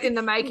were hurt in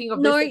the making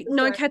of this episode.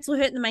 No cats were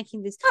hurt in the making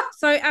of this.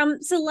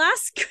 So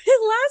last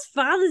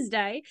Father's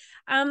Day,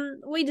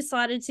 we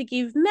decided to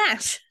give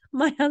Matt,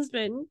 my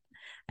husband,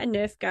 a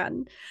Nerf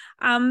gun.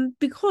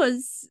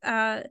 Because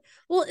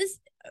it's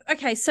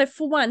okay, so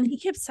for one, he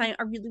kept saying,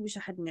 I really wish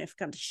I had a Nerf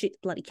gun to shoot the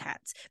bloody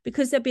cats,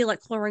 because they'd be like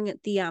clawing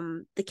at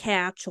the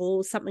couch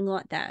or something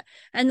like that.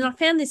 And then I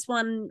found this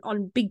one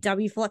on Big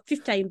W for like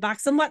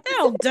 $15. I'm like,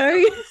 that'll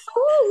do.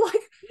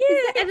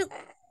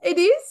 It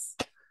is.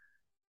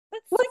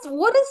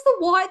 What is the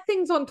white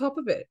things on top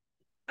of it?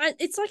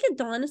 It's like a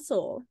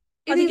dinosaur.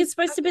 I think it's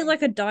supposed to be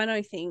like a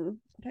dino thing.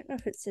 I don't know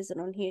if it says it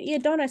on here. Yeah,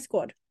 Dino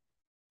Squad.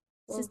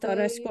 It says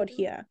Dino Squad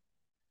here.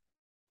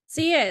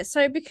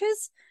 So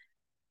because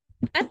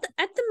at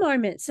the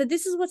moment, so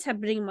this is what's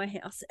happening in my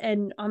house,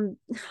 and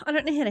I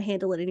don't know how to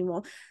handle it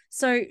anymore.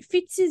 So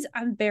Fitz is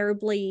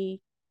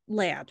unbearably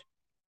loud.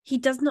 He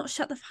does not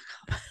shut the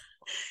fuck up.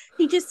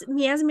 He just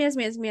meows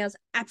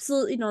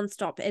absolutely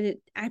nonstop, and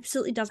it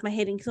absolutely does my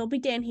head in, because I'll be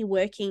down here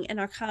working and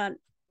I can't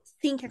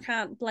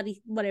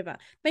bloody whatever.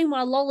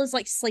 Meanwhile, Lola's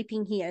like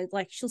sleeping here,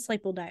 like she'll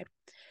sleep all day.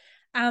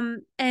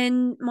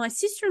 And my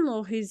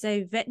sister-in-law, who's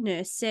a vet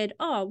nurse, said,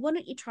 "Oh, why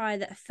don't you try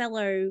the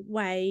Fellow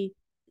Way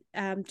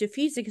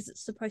diffuser, because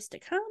it's supposed to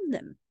calm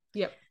them."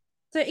 Yep.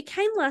 So it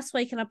came last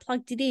week, and I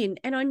plugged it in,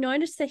 and I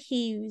noticed that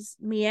his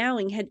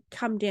meowing had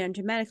come down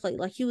dramatically.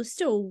 Like, he was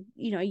still,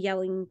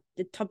 yelling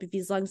the top of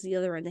his lungs the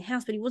other end of the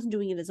house, but he wasn't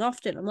doing it as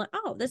often. I'm like,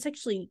 oh, that's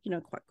actually,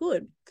 quite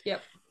good.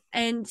 Yep.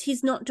 And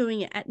he's not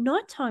doing it at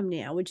nighttime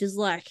now, which is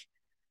like,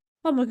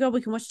 oh my God, we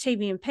can watch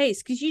TV in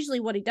peace. Because usually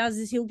what he does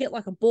is he'll get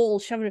like a ball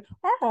shoving it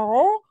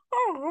all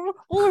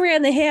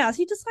around the house.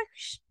 You're just like,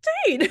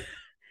 dude.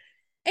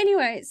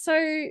 Anyway,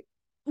 so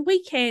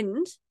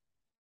weekend,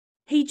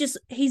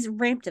 he's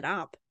ramped it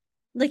up.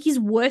 Like, he's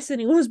worse than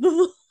he was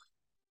before.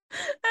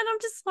 And I'm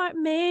just like,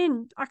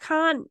 man, I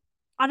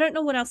don't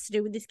know what else to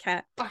do with this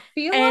cat. I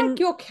feel like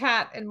your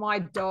cat and my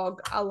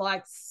dog are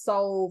like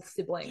soul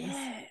siblings,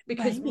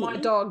 because my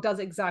dog does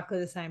exactly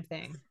the same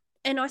thing.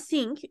 And I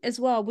think as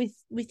well with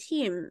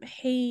him,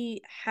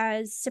 he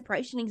has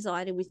separation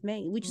anxiety with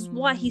me, which is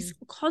why he's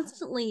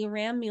constantly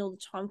around me all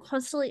the time,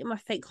 constantly at my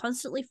feet,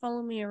 constantly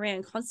following me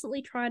around,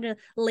 constantly trying to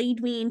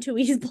lead me into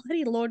his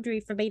bloody laundry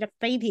for me to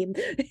feed him,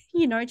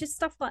 just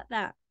stuff like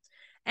that.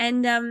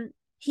 And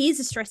he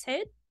is a stress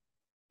head.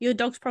 Your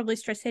dog's probably a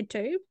stress head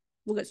too.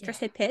 We've got stress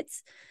head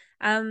pets.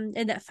 And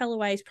that Fellow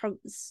Way is probably,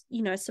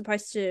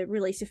 supposed to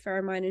release a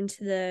pheromone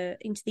into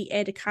the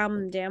air to calm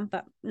them down,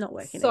 but not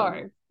working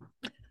anymore.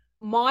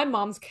 My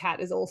mum's cat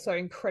is also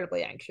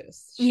incredibly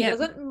anxious. She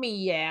doesn't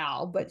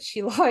meow, but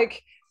she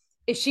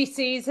if she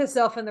sees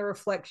herself in the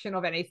reflection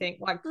of anything,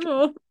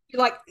 she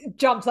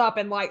jumps up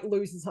and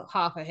loses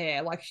half her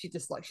hair. Like, she's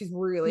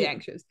really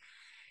anxious.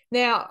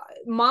 Now,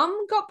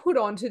 Mum got put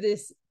onto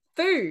this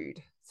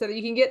food so that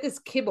you can get this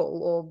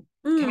kibble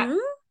or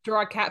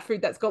dry cat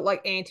food that's got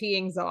like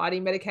anti-anxiety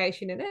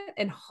medication in it,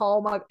 and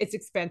oh my, it's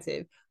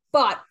expensive.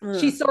 But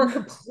she saw a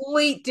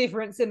complete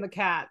difference in the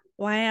cat.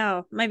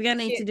 Wow, maybe I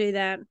need to do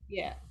that.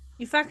 Yeah,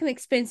 you fucking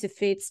expensive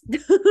Fitz.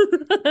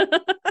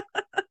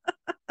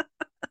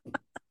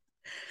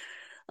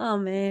 Oh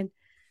man,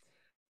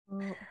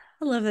 I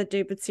love that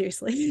dude, but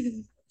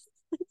seriously.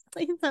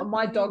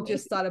 My dog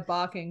just started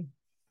barking.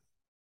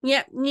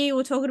 Yep, knew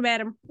we're talking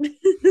about him.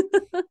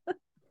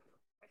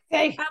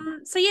 Hey.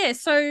 So yeah,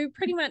 so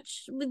pretty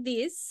much with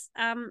this,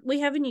 we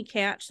have a new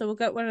couch. So we've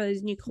got one of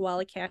those new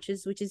koala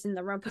couches, which is in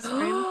the rumpus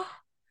room.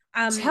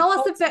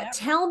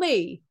 Tell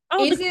me.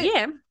 Oh,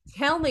 yeah.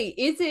 Tell me,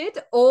 is it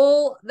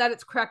all that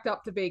it's cracked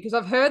up to be? Because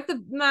I've heard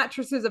the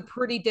mattresses are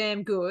pretty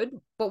damn good,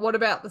 but what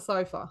about the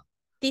sofa?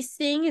 This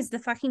thing is the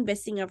fucking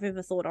best thing I've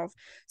ever thought of.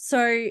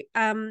 So,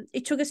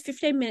 it took us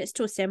 15 minutes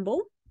to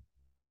assemble.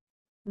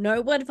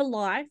 No word of a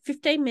lie.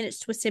 15 minutes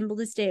to assemble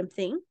this damn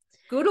thing.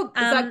 Good or is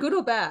that good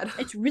or bad?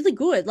 It's really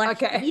good.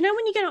 Like, okay. You know,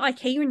 when you go to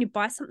IKEA and you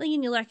buy something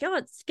and you're like, oh,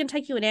 it's going to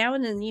take you an hour,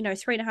 and then,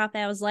 3.5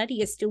 hours later,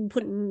 you're still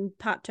putting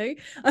part two.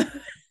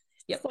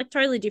 It's like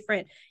totally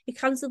different. It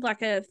comes with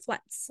like a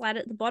flat slat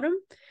at the bottom.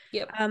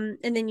 Yep. And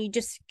then you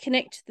just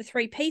connect the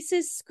three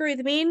pieces, screw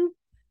them in,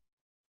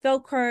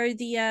 Velcro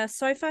the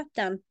sofa,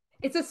 done.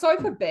 It's a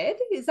sofa bed?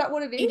 Is that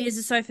what it is? It is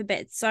a sofa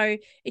bed. So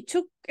it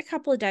took a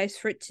couple of days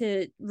for it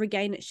to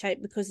regain its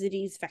shape because it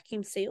is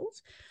vacuum sealed.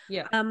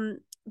 Yeah.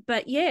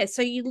 But yeah,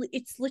 so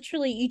it's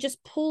literally, you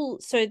just pull.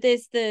 So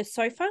there's the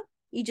sofa.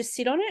 You just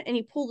sit on it and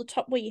you pull the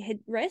top where your head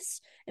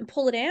rests and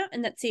pull it out,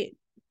 and that's it.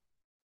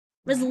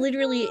 It's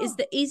literally is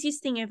the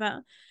easiest thing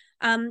ever.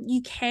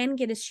 You can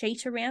get a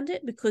sheet around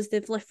it because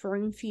they've left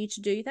room for you to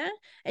do that,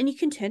 and you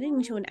can turn it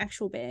into an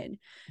actual bed.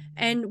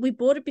 And we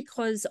bought it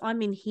because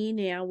I'm in here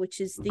now,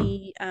 which is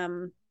the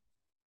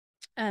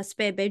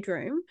spare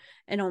bedroom,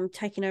 and I'm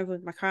taking over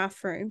with my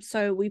craft room.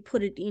 So we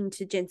put it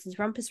into Jensen's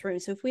rumpus room.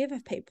 So if we ever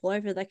have people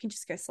over, they can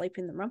just go sleep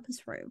in the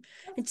rumpus room.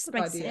 It just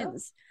makes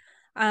sense.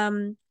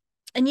 And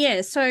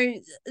yeah, so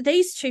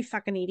these two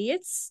fucking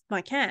idiots,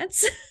 my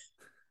cats,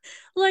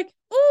 like,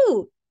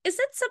 oh, is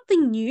that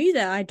something new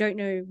that I don't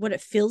know what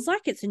it feels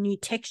like? It's a new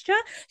texture.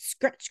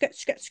 Scratch, scratch,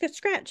 scratch, scratch,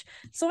 scratch.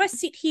 So I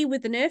sit here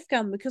with a Nerf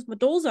gun because my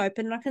door's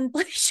open and I can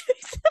shoot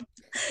them.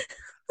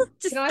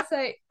 Can I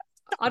say,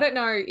 I don't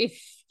know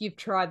if you've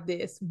tried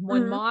this.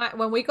 When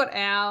we got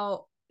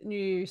our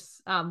new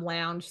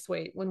lounge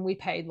suite, when we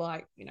paid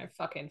like,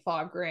 fucking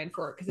 $5,000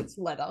 for it because it's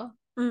leather,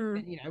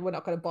 and we're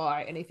not going to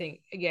buy anything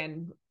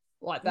again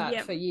like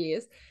that for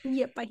years.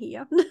 Yep, I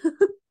hear.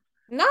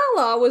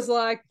 Nala was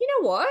like, you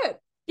know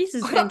what? This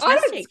is fantastic. I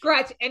don't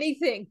scratch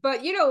anything,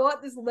 but you know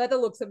what? This leather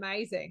looks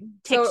amazing.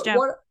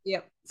 Texture.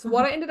 So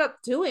what I ended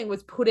up doing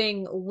was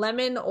putting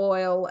lemon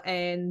oil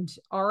and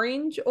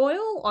orange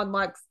oil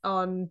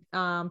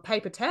on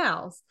paper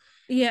towels.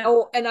 Yeah.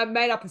 Oh, and I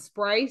made up a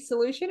spray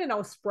solution and I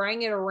was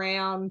spraying it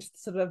around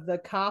sort of the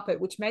carpet,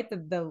 which made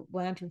the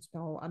lantern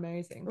smell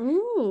amazing.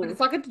 Ooh. But it's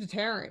like a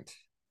deterrent.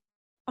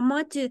 I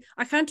might do.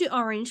 I can't do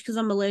orange because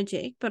I'm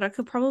allergic, but I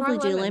could probably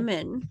do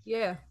lemon.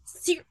 Yeah.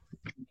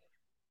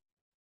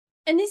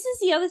 And this is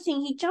the other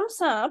thing. He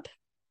jumps up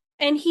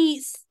and he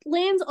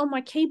lands on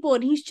my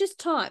keyboard. And he's just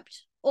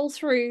typed all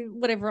through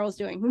whatever I was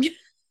doing. He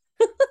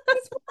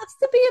wants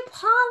to be a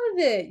part of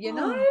it, you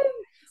know?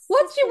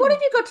 What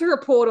have you got to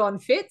report on,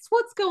 Fitz?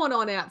 What's going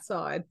on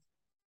outside?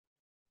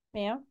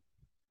 Meow?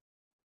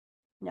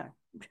 No.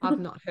 I've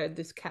not heard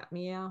this cat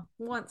meow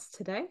once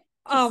today.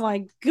 Oh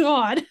my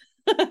God.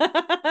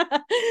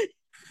 Fuck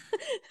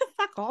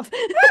off.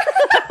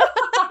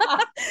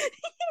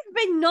 He's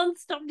been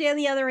non-stop down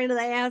the other end of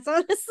the house,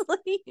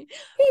 honestly.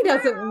 He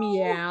doesn't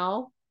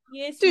meow.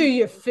 Yes. Do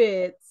you,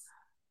 Fitz?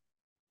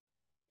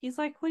 He's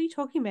like, what are you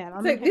talking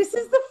about? This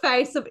is the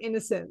face of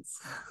innocence.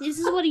 This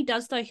is what he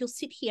does, though. He'll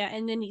sit here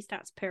and then he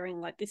starts purring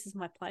like, this is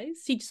my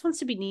place. He just wants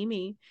to be near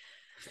me.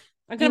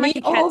 I'm going to make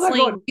a cat sling.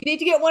 God. You need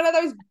to get one of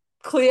those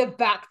clear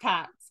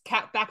backpacks.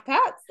 Cat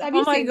backpacks?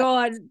 Oh my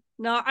God.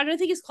 No, I don't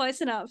think it's close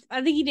enough.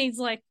 I think he needs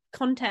like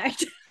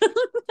contact.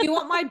 You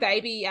want my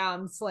baby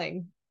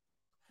sling?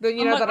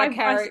 That I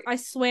carry. I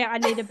swear I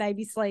need a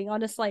baby sling,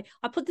 honestly.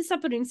 I put this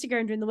up on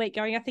Instagram during the week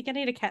going, I think I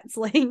need a cat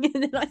sling.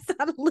 And then I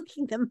started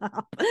looking them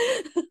up.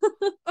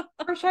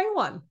 Crochet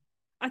one.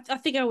 I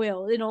think I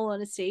will, in all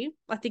honesty.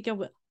 I think I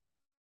will.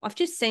 I've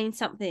just seen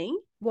something.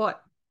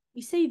 What?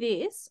 You see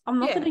this? I'm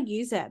not going to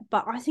use it,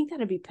 but I think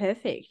that'd be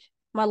perfect.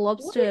 My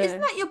lobster. Isn't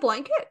that your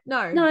blanket?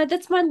 No,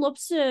 that's my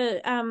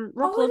lobster,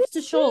 rock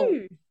lobster shawl.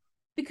 Too.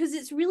 Because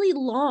it's really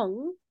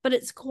long, but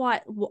it's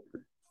quite.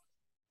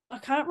 I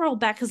can't roll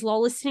back because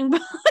Lola's sitting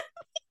behind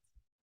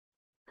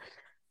me.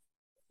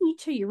 You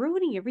two, you're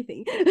ruining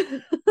everything.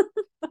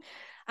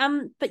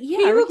 But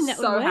yeah, I reckon that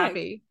would work.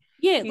 Happy.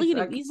 Yeah, look at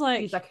him. He's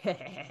like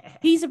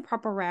he's a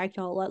proper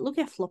ragdoll. Like, look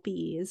how floppy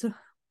he is.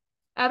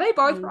 Are they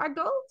both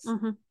ragdolls?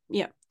 Mm-hmm.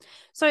 Yeah.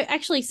 So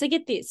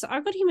get this. So I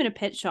got him in a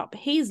pet shop.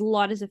 He's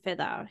light as a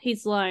feather.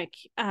 He's like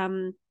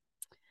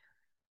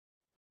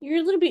You're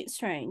a little bit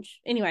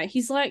strange. Anyway,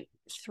 he's like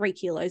 3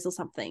 kilos or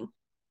something.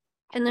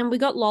 And then we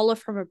got Lola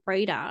from a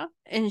breeder,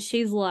 and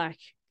she's like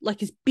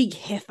this big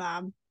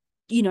heifer,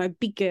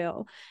 big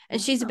girl,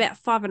 and she's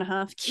about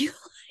 5.5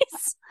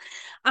 kilos.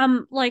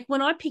 Like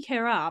when I pick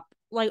her up,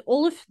 like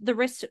all of the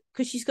rest,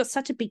 because she's got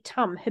such a big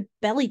tum, her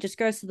belly just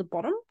goes to the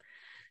bottom.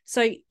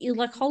 So you're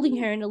like holding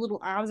her and her little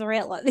arms are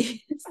out like this.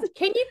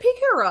 Can you pick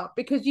her up?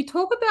 Because you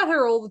talk about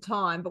her all the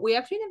time, but we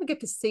actually never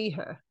get to see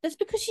her. That's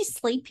because she's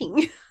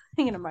sleeping.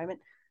 Hang on a moment.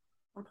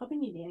 I'm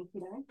popping you down,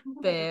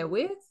 Bear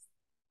with.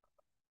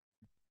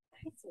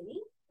 Hey,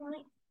 sweetie.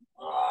 Like,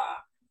 oh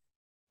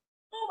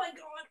my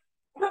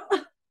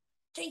God.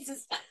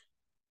 Jesus.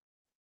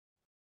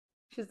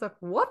 She's like,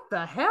 what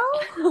the hell?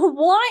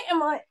 Why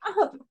am I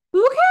up?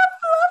 Look how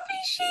fluffy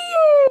she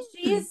is.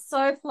 She is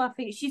so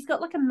fluffy. She's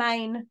got like a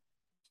mane.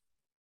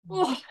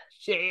 Oh.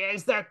 She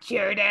is the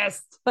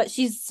cutest. But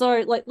she's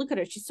so, like, look at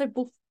her. She's so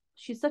buff.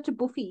 She's such a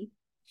buffy.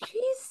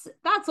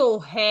 That's all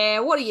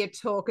hair. What are you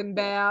talking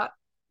about?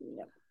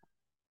 Yep.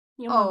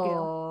 You're my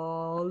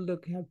girl. Oh,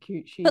 look how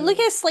cute she is. But look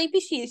how sleepy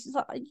she is. She's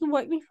like, you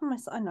woke me from my...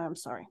 I know, I'm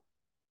sorry.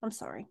 I'm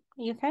sorry.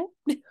 Are you okay?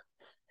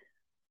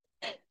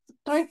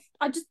 I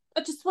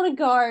just want to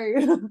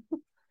go.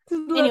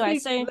 Anyway,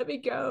 let me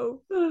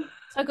go. So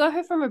I got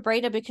her from a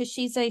breeder because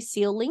she's a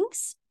seal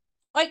lynx.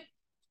 Like,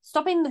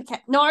 stop eating the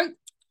cat. No.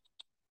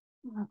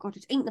 Oh my God,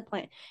 it's eating the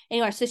plant.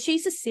 Anyway, so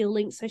she's a seal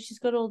lynx, so she's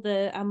got all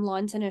the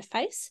lines in her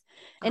face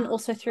and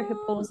also through her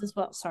paws as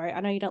well. Sorry,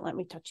 I know you don't like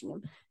me touching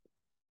them.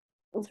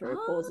 All through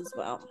her paws as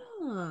well.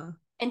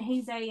 And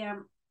he's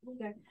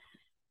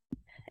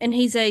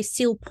a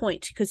seal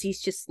point because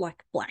he's just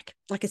like black,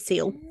 like a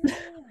seal. Yeah,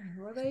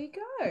 well, there you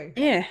go.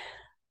 Yeah.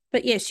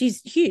 But yeah,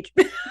 she's huge.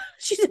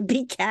 She's a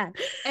big cat.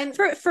 And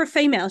for a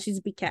female, she's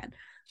a big cat.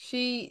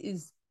 She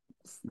is,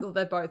 well,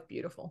 they're both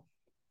beautiful.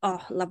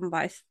 Oh, I love them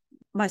both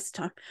most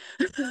of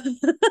the time.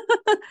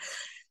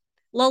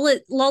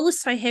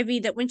 Lola's so heavy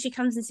that when she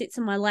comes and sits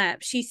in my lap,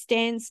 she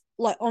stands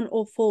like on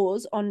all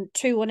fours, on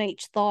 2 on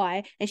each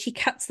thigh, and she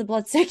cuts the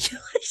blood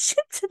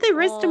circulation to the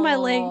rest of my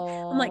leg.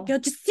 I'm like, girl,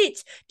 just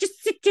sit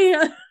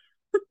down.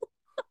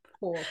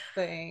 Poor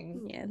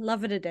thing. Yeah,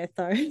 love her to death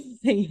though.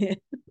 Yeah.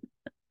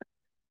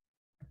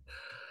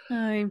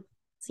 So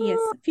yes,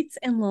 Fitz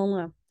and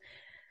Lola.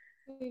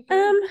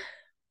 All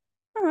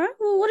right.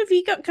 Well, what have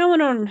you got going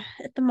on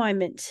at the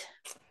moment?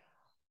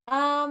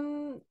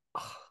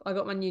 I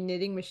got my new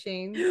knitting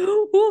machine.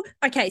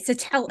 Okay, so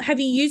have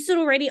you used it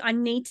already? I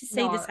need to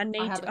see this. I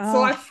haven't.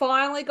 So I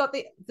finally got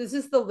this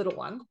is the little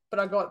one, but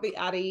I got the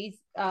Addies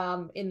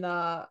in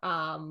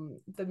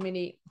the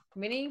mini.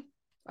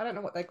 I don't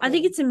know what they call I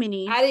think it's a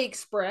mini. Addy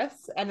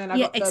Express, and then I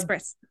got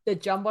Express. The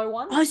jumbo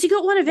one. Oh, so you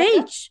got one of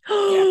each.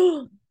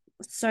 Yeah.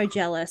 So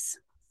jealous.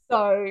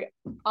 So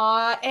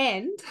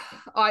and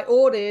I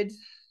ordered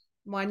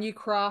my new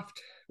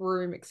craft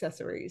room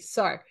accessories.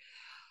 So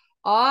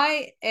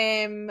I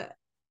am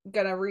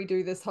gonna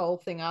redo this whole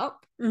thing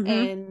up.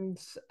 And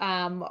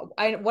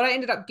what I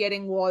ended up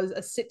getting was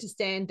a sit to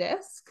stand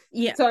desk.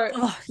 Yeah. So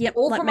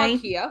all like from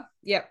IKEA.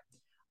 Yep.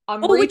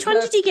 Which one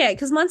did you get?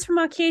 Because mine's from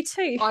IKEA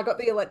too. I got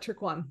the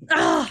electric one.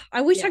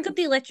 I wish I got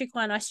the electric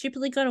one. I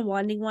stupidly got a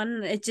winding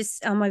one. It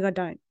just, oh my God,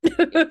 don't.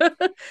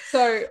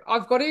 So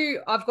I've got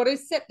to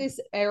set this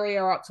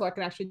area up so I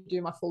can actually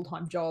do my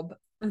full-time job.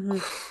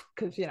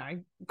 Because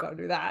got to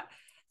do that.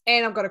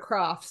 And I've got to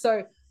craft.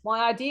 So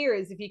my idea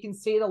is, if you can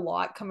see the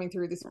light coming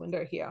through this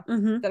window here,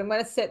 that I'm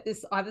going to set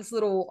this. I have this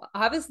little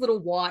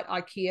white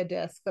IKEA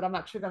desk that I'm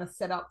actually going to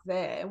set up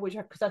there,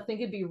 because I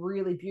think it'd be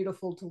really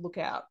beautiful to look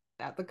out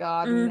at the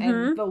garden,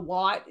 and the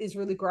light is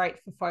really great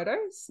for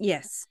photos.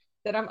 Yes.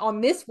 That I'm on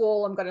this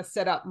wall. I'm going to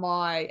set up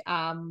my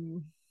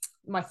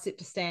my sit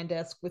to stand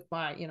desk with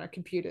my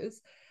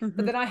computers.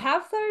 But then I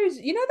have those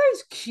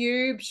those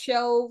cube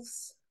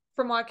shelves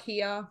from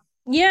IKEA.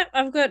 Yeah,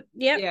 I've got.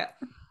 Yeah,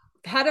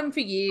 had them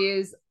for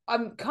years.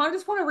 I'm kind of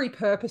just want to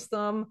repurpose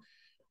them,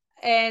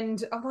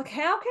 and I'm like,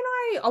 how can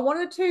I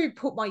wanted to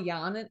put my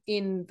yarn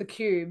in the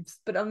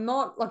cubes, but I'm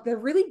not, like, they're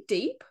really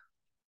deep.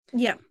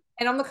 Yeah.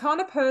 And I'm the kind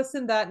of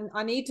person that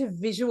I need to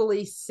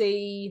visually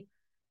see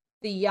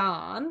the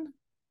yarn.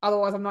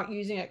 Otherwise, I'm not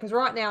using it, because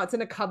right now it's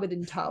in a cupboard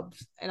in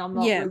tubs and I'm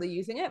not really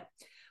using it.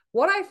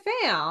 What I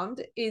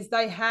found is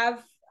they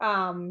have,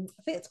 I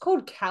think it's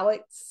called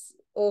calyx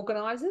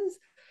organizers,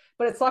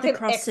 but it's like an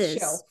X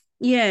shelf.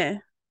 Yeah.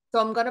 So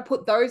I'm going to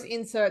put those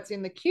inserts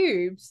in the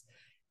cubes,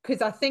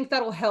 because I think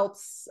that'll help,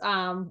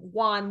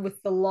 one,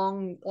 with the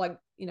long, like,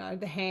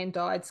 the hand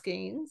dyed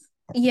skeins.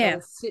 Yeah.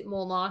 They'll sit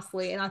more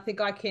nicely. And I think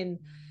I can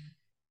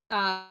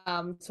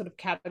sort of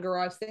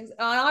categorize things.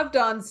 I've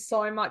done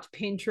so much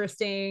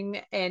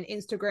Pinteresting and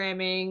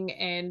Instagramming,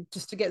 and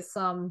just to get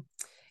some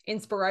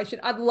inspiration.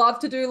 I'd love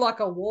to do like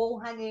a wall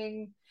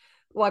hanging,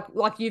 like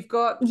you've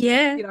got,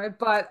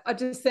 but I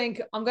just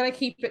think I'm going to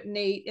keep it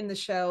neat in the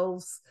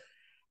shelves.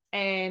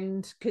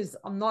 And because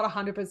I'm not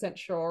 100%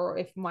 sure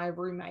if my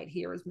roommate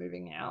here is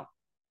moving out.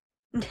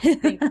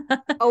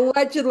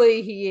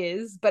 Allegedly he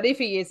is, but if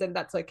he isn't,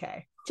 that's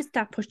okay. Just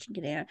start pushing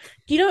it out.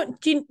 Do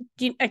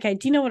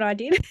you know what I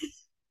did?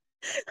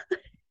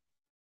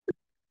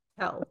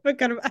 Tell.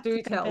 I Do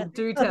forgot tell. about this,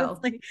 Do tell.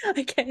 honestly.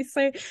 Okay,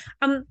 so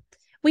um,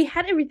 we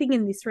had everything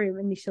in this room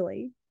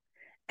initially,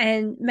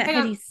 and Matt Hang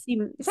had on. his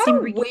Is that sim a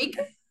rig in wig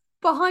here.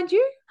 behind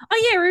you?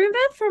 Oh yeah, remember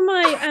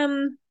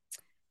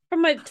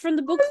from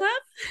the book club?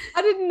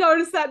 I didn't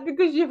notice that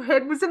because your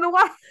head was in the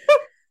way.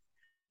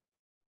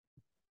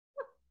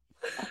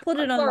 I'll put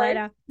Oh, it on sorry.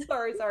 later.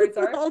 Sorry.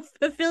 I'll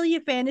fulfill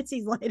your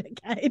fantasies later,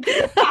 Kate.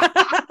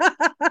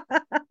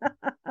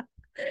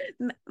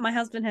 My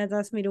husband has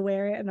asked me to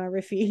wear it and I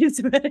refuse,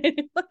 but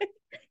anyway,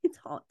 it's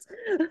hot.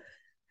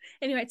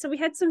 Anyway, so we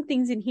had some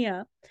things in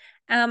here.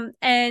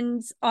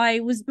 And I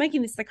was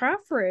making this the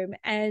craft room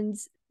and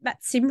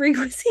that sim rig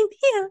was in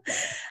here.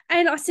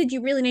 And I said,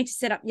 you really need to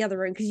set up the other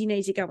room because you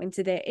need to go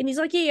into there. And he's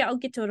like, yeah, I'll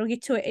get to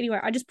it. Anyway,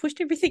 I just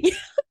pushed everything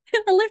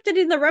out. I left it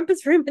in the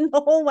rumpus room in the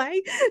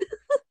hallway.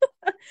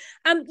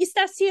 Your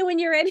stuff's here when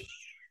you're ready.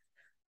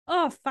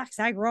 Oh, fuck's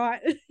sake,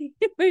 right.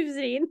 It moves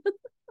it in.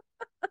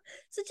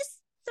 So just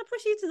stop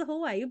pushing it to the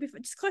hallway. You'll be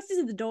just closer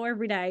to the door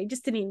every day,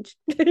 just an inch.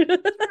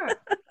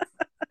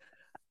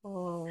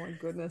 Oh my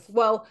goodness.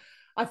 Well,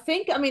 I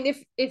mean,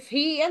 if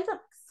he ends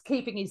up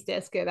keeping his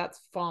desk there,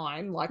 that's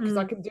fine. Like, because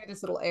I can do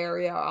this little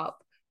area up.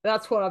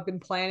 That's what I've been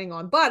planning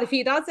on. But if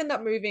he does end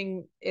up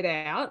moving it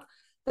out,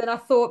 then I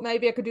thought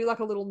maybe I could do like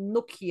a little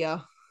nook here,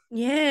 a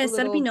Yes,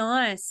 that'd be little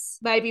nice.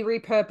 maybe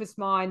repurpose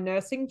my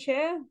nursing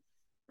chair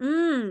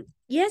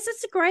Yes,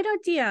 that's a great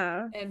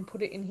idea. and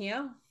put it in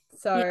here. Yeah.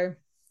 So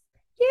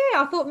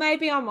yeah, I thought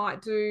maybe I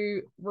might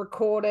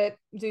record it,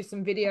 do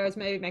some videos,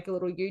 maybe make a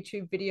little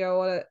YouTube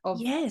video of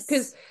because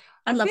Yes.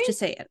 I I'd love to think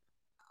see it.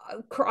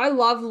 I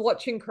love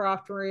watching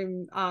craft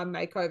room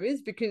makeovers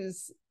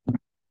because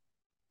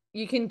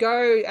you can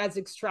go as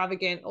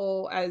extravagant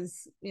or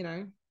as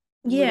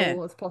Yeah.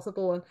 little as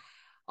possible. And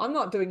I'm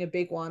not doing a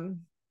big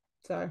one,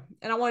 so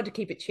and I wanted to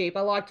keep it cheap.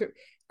 I like to.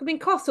 I mean,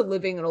 cost of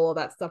living and all of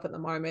that stuff at the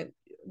moment.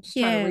 Just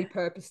trying to Yeah.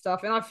 repurpose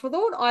stuff, and I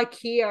thought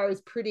IKEA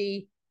is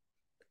pretty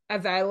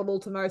available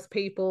to most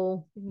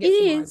people. You can It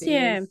get some is, yeah.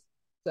 ideas.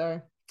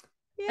 So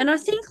yeah, And I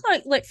think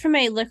like for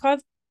me, like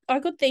I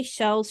got these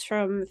shelves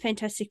from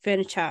Fantastic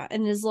Furniture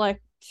and there's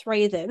like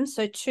three of them.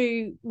 So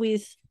two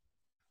with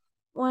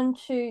one,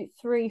 two,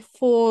 three,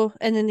 four,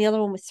 and then the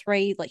other one with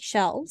three like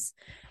shelves.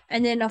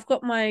 And then I've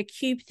got my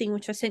cube thing,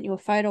 which I sent you a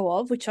photo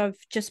of, which I've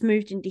just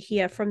moved into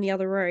here from the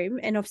other room,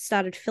 and I've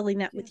started filling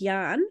that with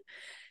yarn.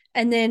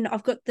 And then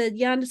I've got the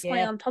yarn display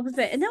yeah, on top of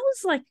it, and that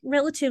was like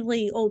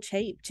relatively all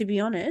cheap, to be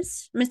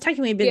honest. I mean, it's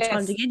taking me a bit of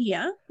time to yes. get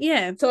here.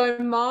 Yeah. So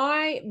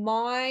my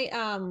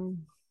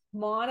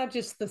mine are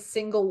just the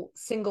single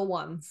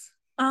ones.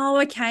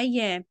 Oh, okay,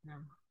 yeah.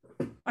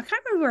 Yeah. I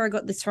can't remember where I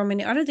got this from. I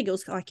don't think it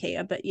was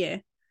IKEA, but yeah.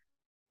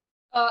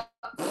 Uh,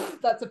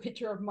 that's a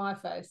picture of my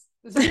face.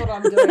 This is what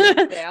I'm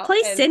doing now,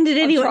 Please and send it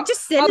anyway.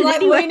 Just send I'm it like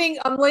anyway.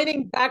 I'm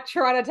leaning back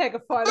trying to take a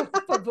photo of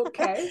the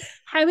bookcase.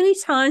 How many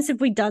times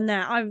have we done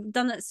that? I've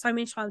done that so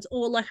many times.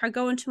 Or like I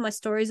go into my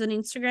stories on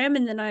Instagram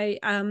and then I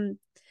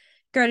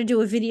go to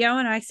do a video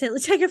and I accidentally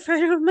take a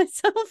photo of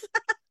myself.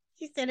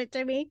 She sent it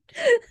to me.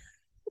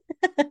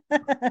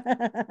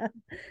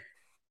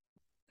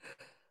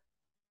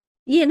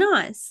 Yeah,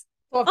 nice.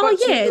 So I've Oh got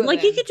two yeah, of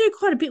like you them. could do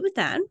quite a bit with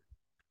that.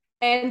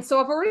 And so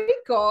I've already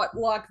got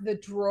like the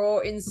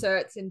drawer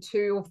inserts in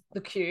two of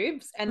the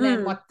cubes and then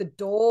Mm. like the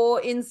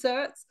door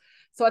inserts.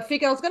 So I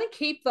figured I was going to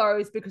keep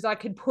those because I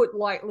could put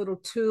like little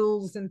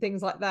tools and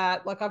things like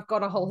that. Like I've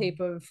got a whole heap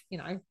of,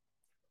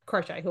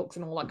 crochet hooks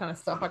and all that kind of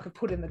stuff I could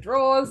put in the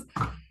drawers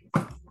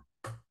and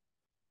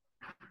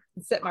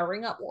set my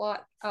ring up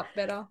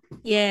better.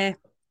 Yeah.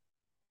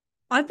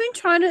 I've been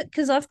trying to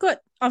because I've got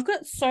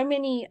so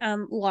many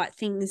light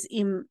things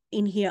in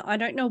here. I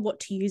don't know what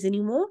to use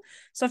anymore.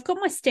 So I've got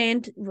my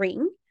stand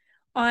ring.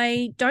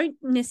 I don't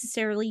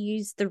necessarily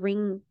use the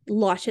ring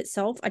light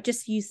itself. I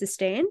just use the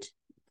stand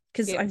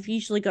because Yep. I've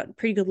usually got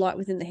pretty good light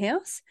within the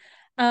house.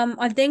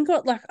 I've then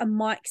got like a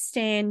mic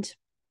stand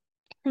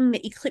thing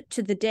that you clip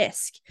to the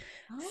desk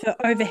for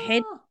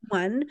overhead Oh,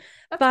 one,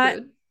 that's but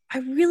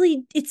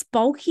good. it's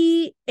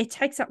bulky. It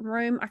takes up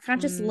room. I can't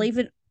just Mm. leave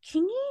it.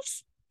 Can you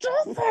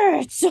stop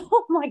it?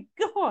 Oh my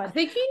I god.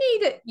 think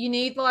you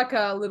need like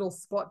a little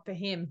spot for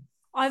him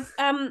I've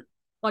on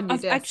your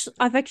desk.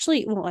 I've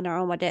actually well, I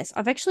know on my desk.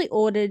 I've actually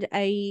ordered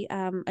a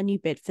new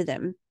bed for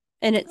them.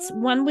 And it's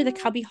one with a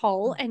cubby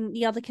hole and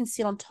the other can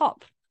sit on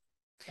top.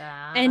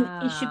 And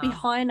it should be Ah.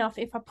 high enough.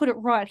 If I put it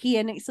right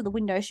here next to the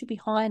window, it should be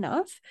high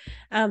enough.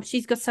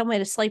 She's got somewhere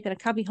to sleep in a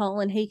cubby hole,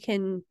 and he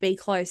can be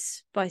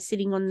close by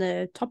sitting on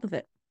the top of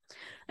it.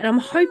 And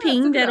That's a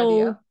good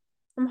idea.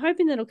 I'm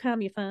hoping that'll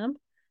calm your farm.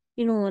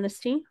 In all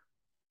honesty,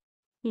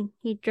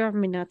 you're driving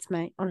me nuts,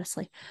 mate.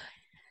 Honestly,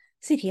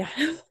 sit here.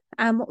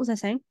 What was I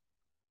saying?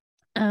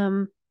 I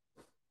can't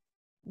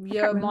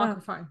Your remember.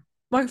 microphone.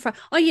 Microphone.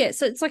 Oh yeah,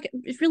 so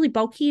it's really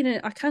bulky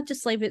and I can't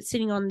just leave it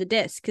sitting on the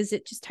desk because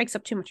it just takes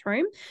up too much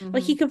room.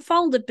 Like Mm-hmm. you can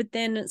fold it, but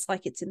then it's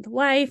like it's in the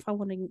way if I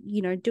want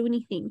to, do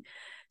anything.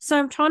 So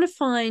I'm trying to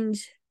find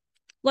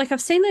like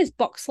I've seen those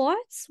box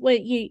lights where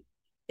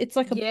it's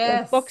like a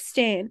box Yes.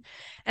 stand,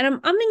 and I'm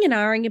umming and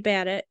ahhing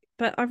about it.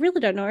 but I really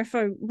don't know if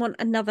I want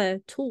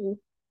another tool,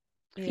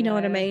 if you know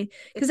what I Yeah, mean.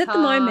 Because it's at the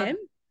hard. moment,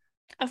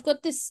 I've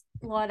got this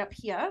light up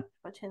here. If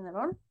I turn that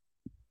on,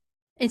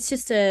 it's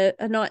just a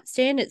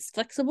nightstand. It's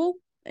flexible,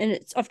 and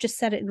I've just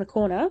set it in the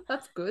corner.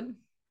 That's good.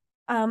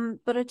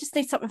 But I just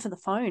need something for the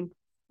phone.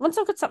 Once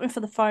I've got something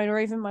for the phone or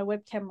even my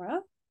web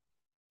camera,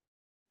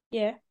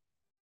 yeah,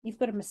 you've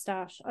got a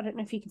moustache. I don't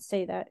know if you can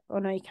see that. Oh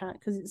no, you can't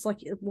because it's like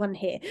one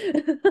hair.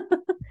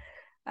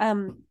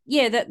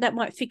 Yeah, that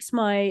might fix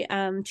my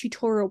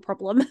tutorial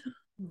problem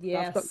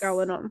I've got Yes.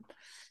 going on.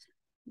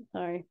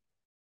 So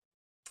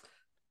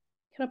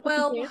can I pop you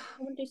Well, down?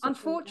 I want to do something.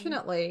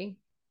 unfortunately,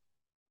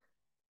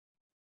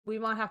 we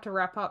might have to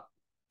wrap up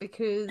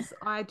because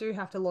I do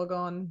have to log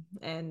on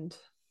and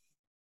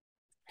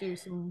do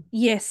some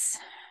Yes,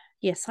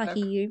 yes, I hear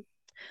work. you.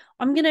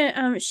 I'm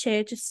gonna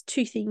share just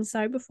two things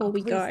though Oh, before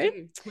we please go.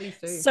 do. Please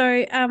do.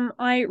 So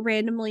I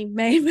randomly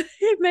made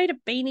made a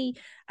beanie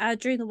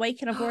during the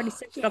week and I've already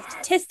sent it off to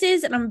Yes.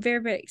 testers and I'm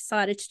very, very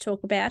excited to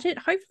talk about it.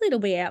 Hopefully it'll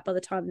be out by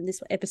the time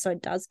this episode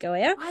does go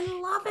out. I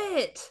love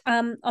it.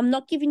 I'm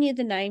not giving you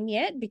the name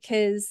yet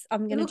because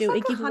I'm It gonna looks do a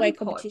like a giveaway honeypot.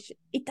 competition.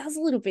 It does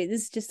a little bit.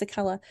 This is just a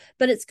color,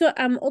 but it's got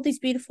all these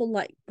beautiful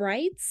like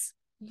braids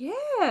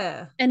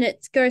Yeah. and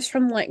it goes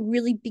from like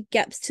really big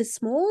gaps to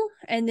small.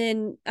 And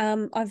then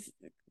I've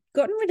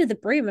gotten rid of the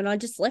brim and I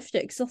just left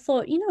it because I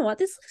thought, you know what,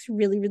 this looks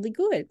really, really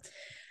good.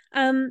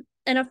 And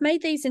I've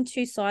made these in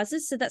two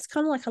sizes, so that's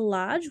kind of like a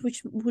large,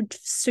 which would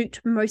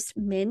suit most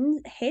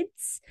men's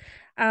heads,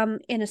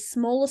 in a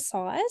smaller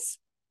size,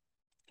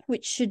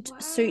 which should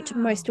suit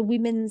most Wow.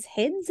 women's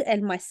heads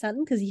and my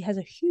son because he has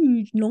a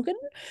huge noggin.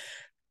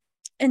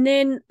 And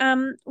then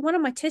one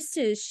of my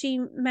testers, she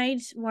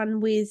made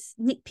one with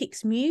Nick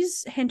Pick's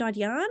Muse hand-dyed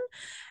yarn,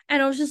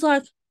 and I was just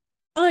like,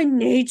 I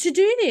need to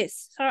do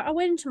this. So I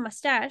went into my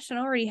stash and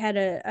I already had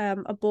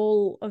a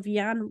ball of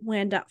yarn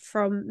wound up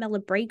from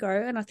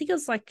Malabrigo, and I think it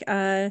was like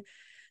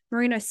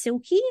merino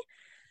silky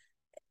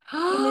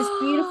in this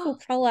beautiful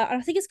color.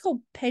 I think it's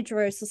called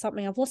Pedros or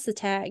something. I've lost the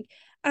tag.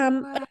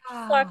 Like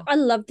Wow. I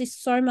love this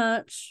so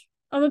much.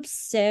 I'm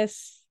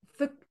obsessed.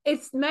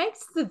 It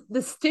makes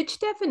the stitch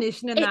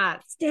definition in It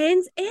that.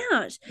 stands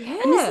out.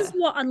 And this is Yeah.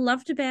 what I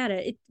loved about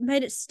it. It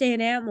made it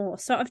stand out more.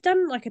 So I've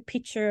done like a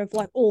picture of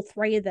like all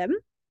three of them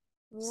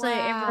so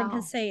everyone can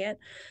Wow. see it.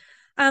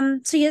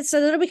 So yeah,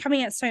 so that'll be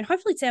coming out soon.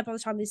 Hopefully it's out by the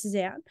time this is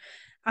out.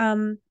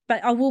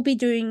 But I will be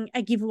doing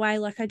a giveaway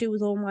like I do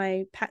with all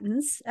my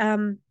patterns.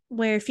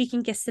 Where if you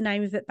can guess the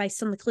name of it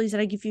based on the clues that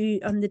I give you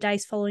on the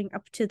days following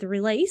up to the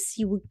release,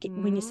 you will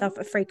win yourself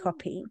a free Mm.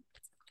 copy.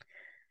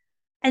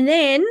 And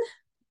then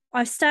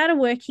I started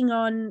working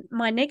on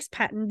my next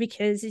pattern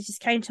because it just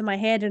came to my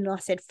head and I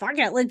said, fuck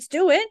it, let's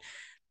do it.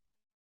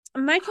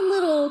 I'm making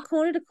little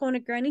corner to corner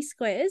granny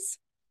squares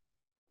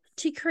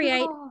to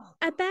create Stop.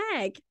 a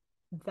bag.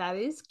 That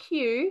is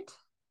cute.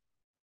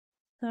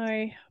 So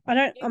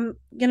I'm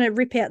gonna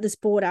rip out this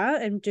border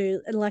and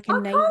do like a I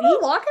navy. kind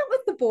of like it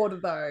with the border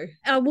though.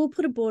 I will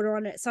put a border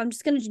on it. So I'm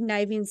just gonna do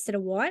navy instead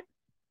of white.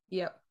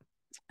 Yep.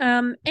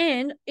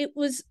 And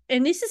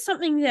this is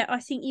something that I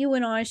think you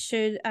and I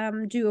should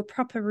do a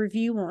proper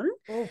review on.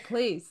 Oh,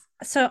 please.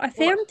 So I What?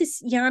 found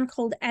this yarn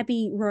called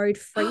Abbey Road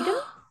Freedom.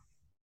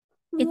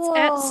 It's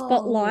at Whoa.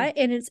 Spotlight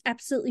and it's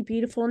absolutely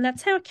beautiful. And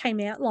that's how it came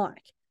out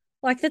like.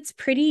 Like that's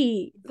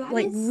pretty, That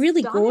like is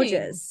really stunning.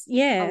 gorgeous. I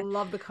Yeah.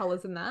 love the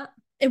colors in that.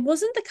 It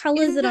wasn't the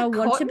colors Is that I it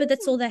wanted, cotton? but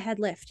that's all they had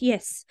left.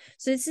 Yes.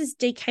 So this is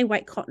DK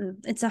weight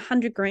cotton. It's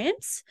 100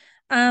 grams.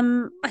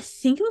 I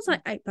think it was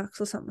like $8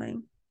 or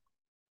something.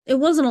 It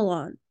wasn't a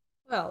lot.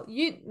 Well,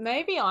 you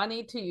maybe I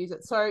need to use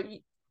it. So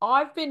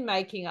I've been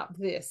making up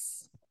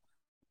this,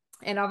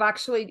 and I've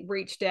actually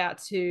reached out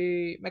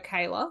to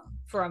Michaela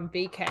from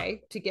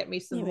BK to get me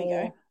some Here we go.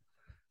 more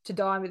to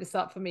dye me this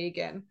up for me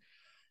again.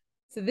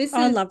 So this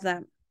I is love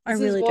that. I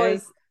this is really do.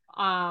 was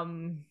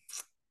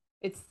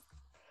it's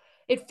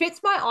it fits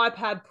my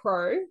iPad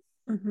Pro,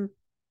 Mm-hmm.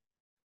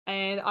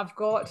 and I've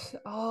got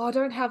I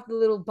don't have the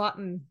little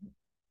button.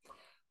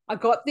 I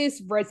got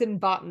this resin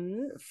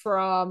button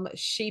from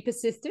Sheep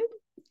Assisted,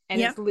 and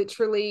Yep. it's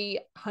literally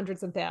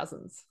hundreds of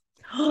thousands.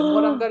 So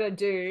what I'm gonna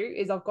do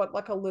is I've got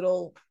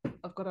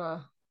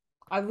a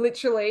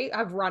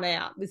I've run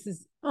out.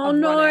 Oh I've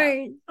no. run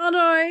out. Oh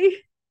no.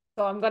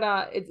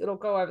 So it'll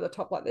go over the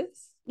top like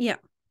this, Yeah.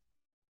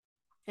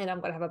 and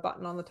I'm gonna have a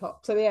button on the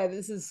top. So yeah,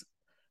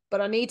 but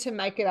I need to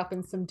make it up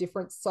in some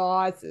different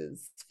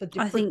sizes for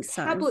I think different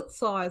so. tablet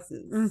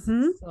sizes.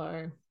 Mm-hmm.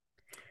 So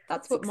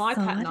that's It's what my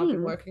pattern I've been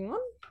exciting. working on.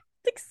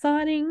 It's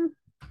exciting.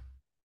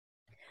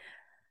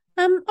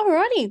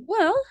 Alrighty.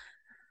 Well,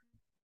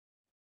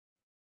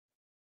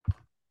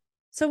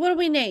 so what do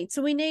we need?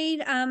 So we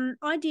need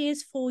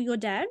ideas for your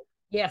dad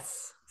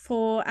Yes.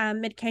 for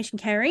medication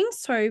carrying.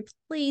 So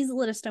please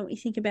let us know what you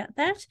think about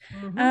that.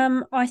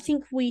 Mm-hmm. I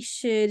think we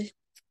should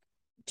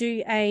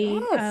do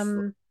Yes.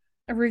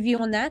 a review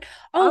on that.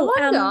 I Oh,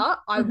 wonder,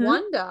 I mhm.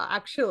 wonder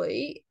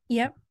actually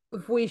Yep.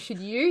 if we should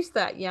use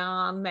that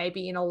yarn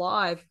maybe in a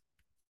live.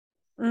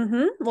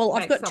 Well,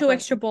 I've Make got two something.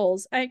 extra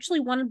balls.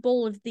 Actually, one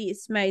ball of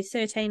this made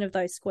 13 of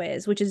those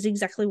squares, which is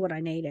exactly what I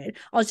needed.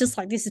 I was just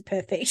like, this is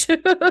perfect.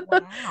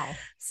 Wow.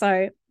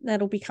 So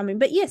that'll be coming.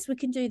 But yes, we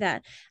can do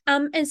that.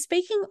 And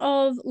speaking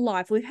of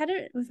live, we've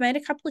made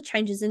a couple of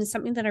changes, and it's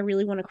something that I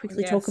really want to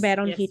quickly talk about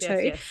on here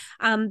too.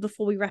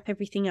 Before we wrap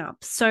everything up.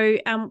 So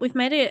we've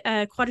made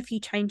quite a few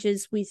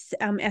changes with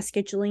our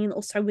scheduling and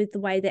also with the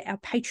way that our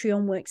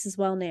Patreon works as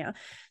well now.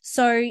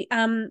 So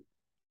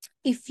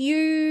if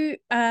you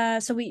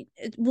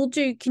we'll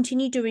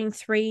continue doing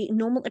 3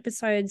 normal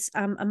episodes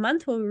a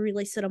month, where we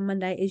release it on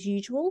Monday as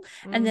usual,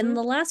 and then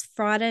the last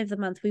Friday of the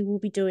month we will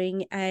be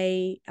doing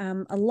a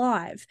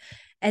live,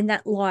 and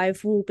that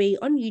live will be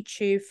on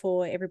YouTube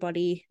for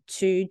everybody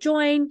to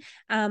join.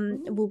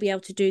 We'll be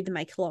able to do the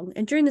make along,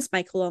 and during this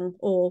make along,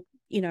 or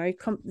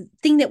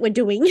thing that we're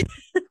doing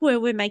where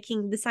we're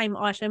making the same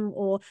item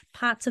or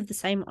parts of the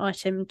same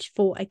item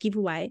for a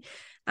giveaway,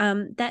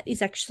 that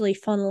is actually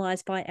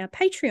finalized by our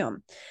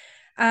Patreon.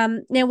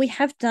 Now we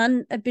have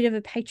done a bit of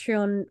a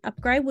Patreon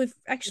upgrade. We've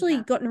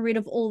actually gotten rid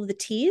of all of the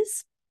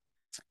tiers,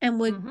 and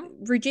we've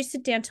reduced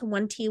it down to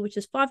one tier, which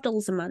is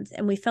 $5 a month.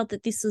 And we felt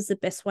that this was the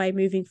best way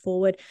moving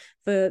forward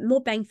for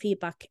more bang for your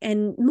buck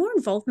and more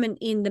involvement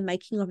in the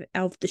making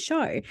of the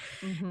show.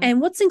 And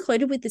what's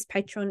included with this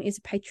Patreon is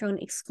a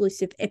Patreon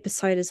exclusive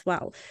episode as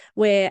well,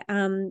 where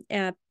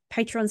our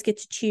patrons get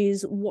to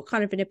choose what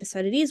kind of an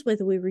episode it is,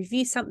 whether we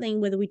review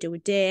something, whether we do a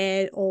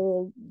dare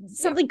or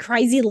something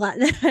crazy like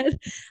that.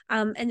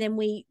 And then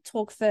we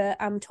talk for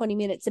 20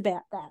 minutes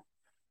about that.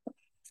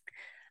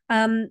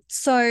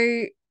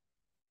 So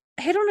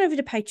head on over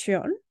to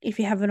Patreon if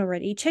you haven't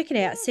already. Check it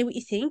out. See what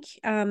you think.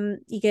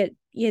 You get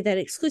that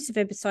exclusive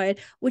episode,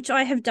 which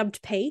I have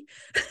dubbed P,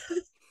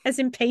 as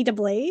in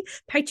PWE,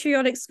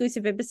 Patreon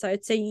exclusive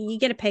episode. So you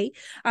get a P.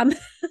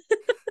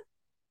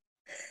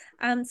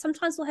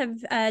 Sometimes we'll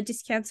have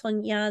discounts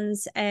on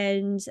yarns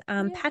and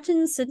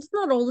patterns. So it's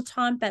not all the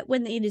time, but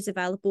when it is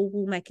available,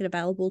 we'll make it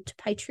available to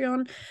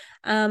Patreon.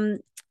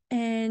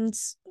 And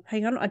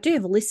hang on, I do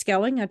have a list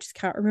going. I just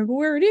can't remember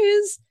where it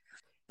is.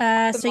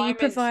 So you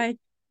provide.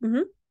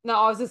 No,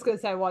 I was just going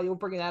to say, while you're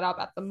bringing that up,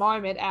 at the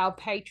moment, our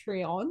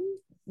Patreon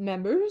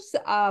members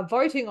are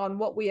voting on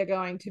what we are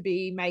going to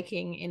be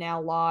making in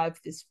our live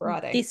this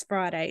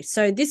Friday.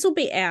 So this will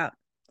be out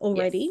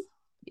already,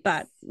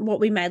 but what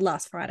we made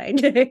last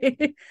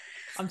Friday.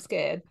 I'm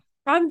scared.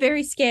 I'm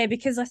very scared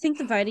because I think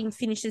the voting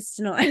finishes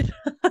tonight.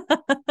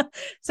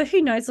 So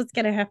who knows what's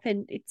going to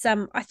happen. It's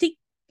I think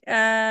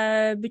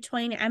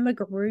between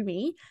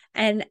amigurumi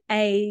and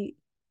a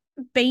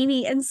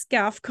beanie and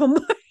scarf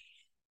combo.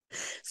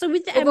 So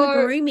with the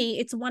amigurumi,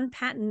 it's one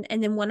pattern,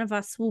 and then one of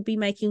us will be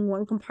making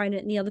one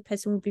component and the other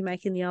person will be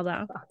making the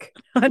other. Fuck.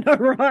 I know,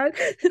 right?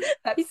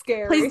 That's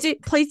scary.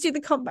 Please do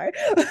the combo.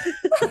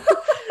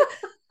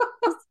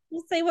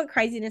 We'll see what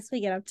craziness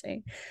we get up to.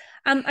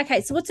 Okay,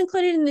 so what's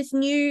included in this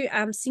new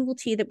single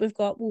tier that we've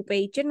got will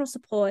be general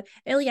support,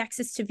 early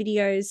access to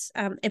videos,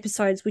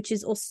 episodes, which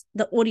is also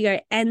the audio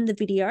and the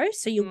video.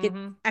 So you'll get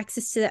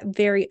access to that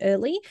very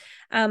early.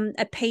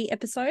 A P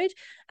episode,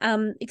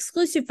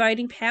 exclusive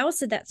voting power.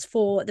 So that's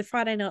for the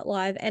Friday Night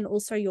Live and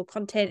also your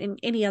content and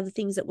any other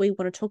things that we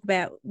want to talk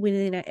about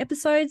within our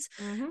episodes.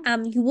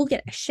 You will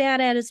get a shout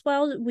out as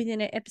well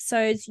within our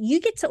episodes. You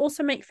get to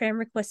also make fan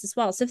requests as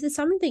well. So if there's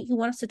something that you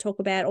want us to talk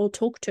about or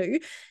talk to,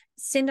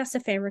 send us a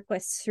fan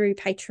request through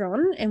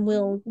Patreon and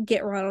we'll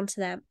get right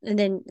onto that. And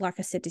then, like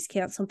I said,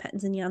 discounts on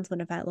patterns and yarns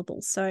when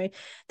available. So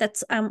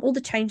that's all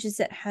the changes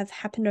that have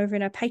happened over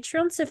in our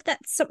Patreon. So if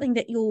that's something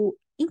that you're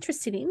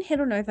interested in, head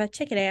on over,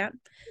 check it out,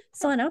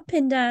 sign up,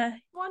 and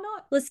why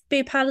not? Let's be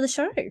a part of the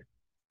show.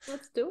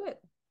 Let's do it.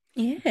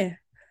 Yeah.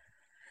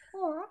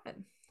 All right.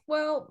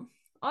 Well,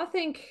 I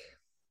think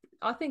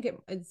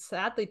it's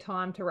sadly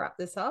time to wrap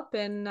this up,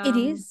 and it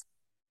is.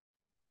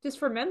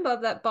 Just remember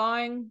that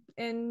buying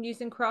and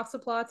using craft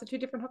supplies are 2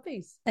 different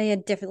hobbies. They are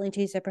definitely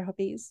 2 separate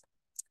hobbies.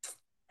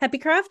 Happy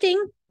crafting.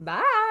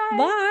 Bye.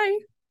 Bye.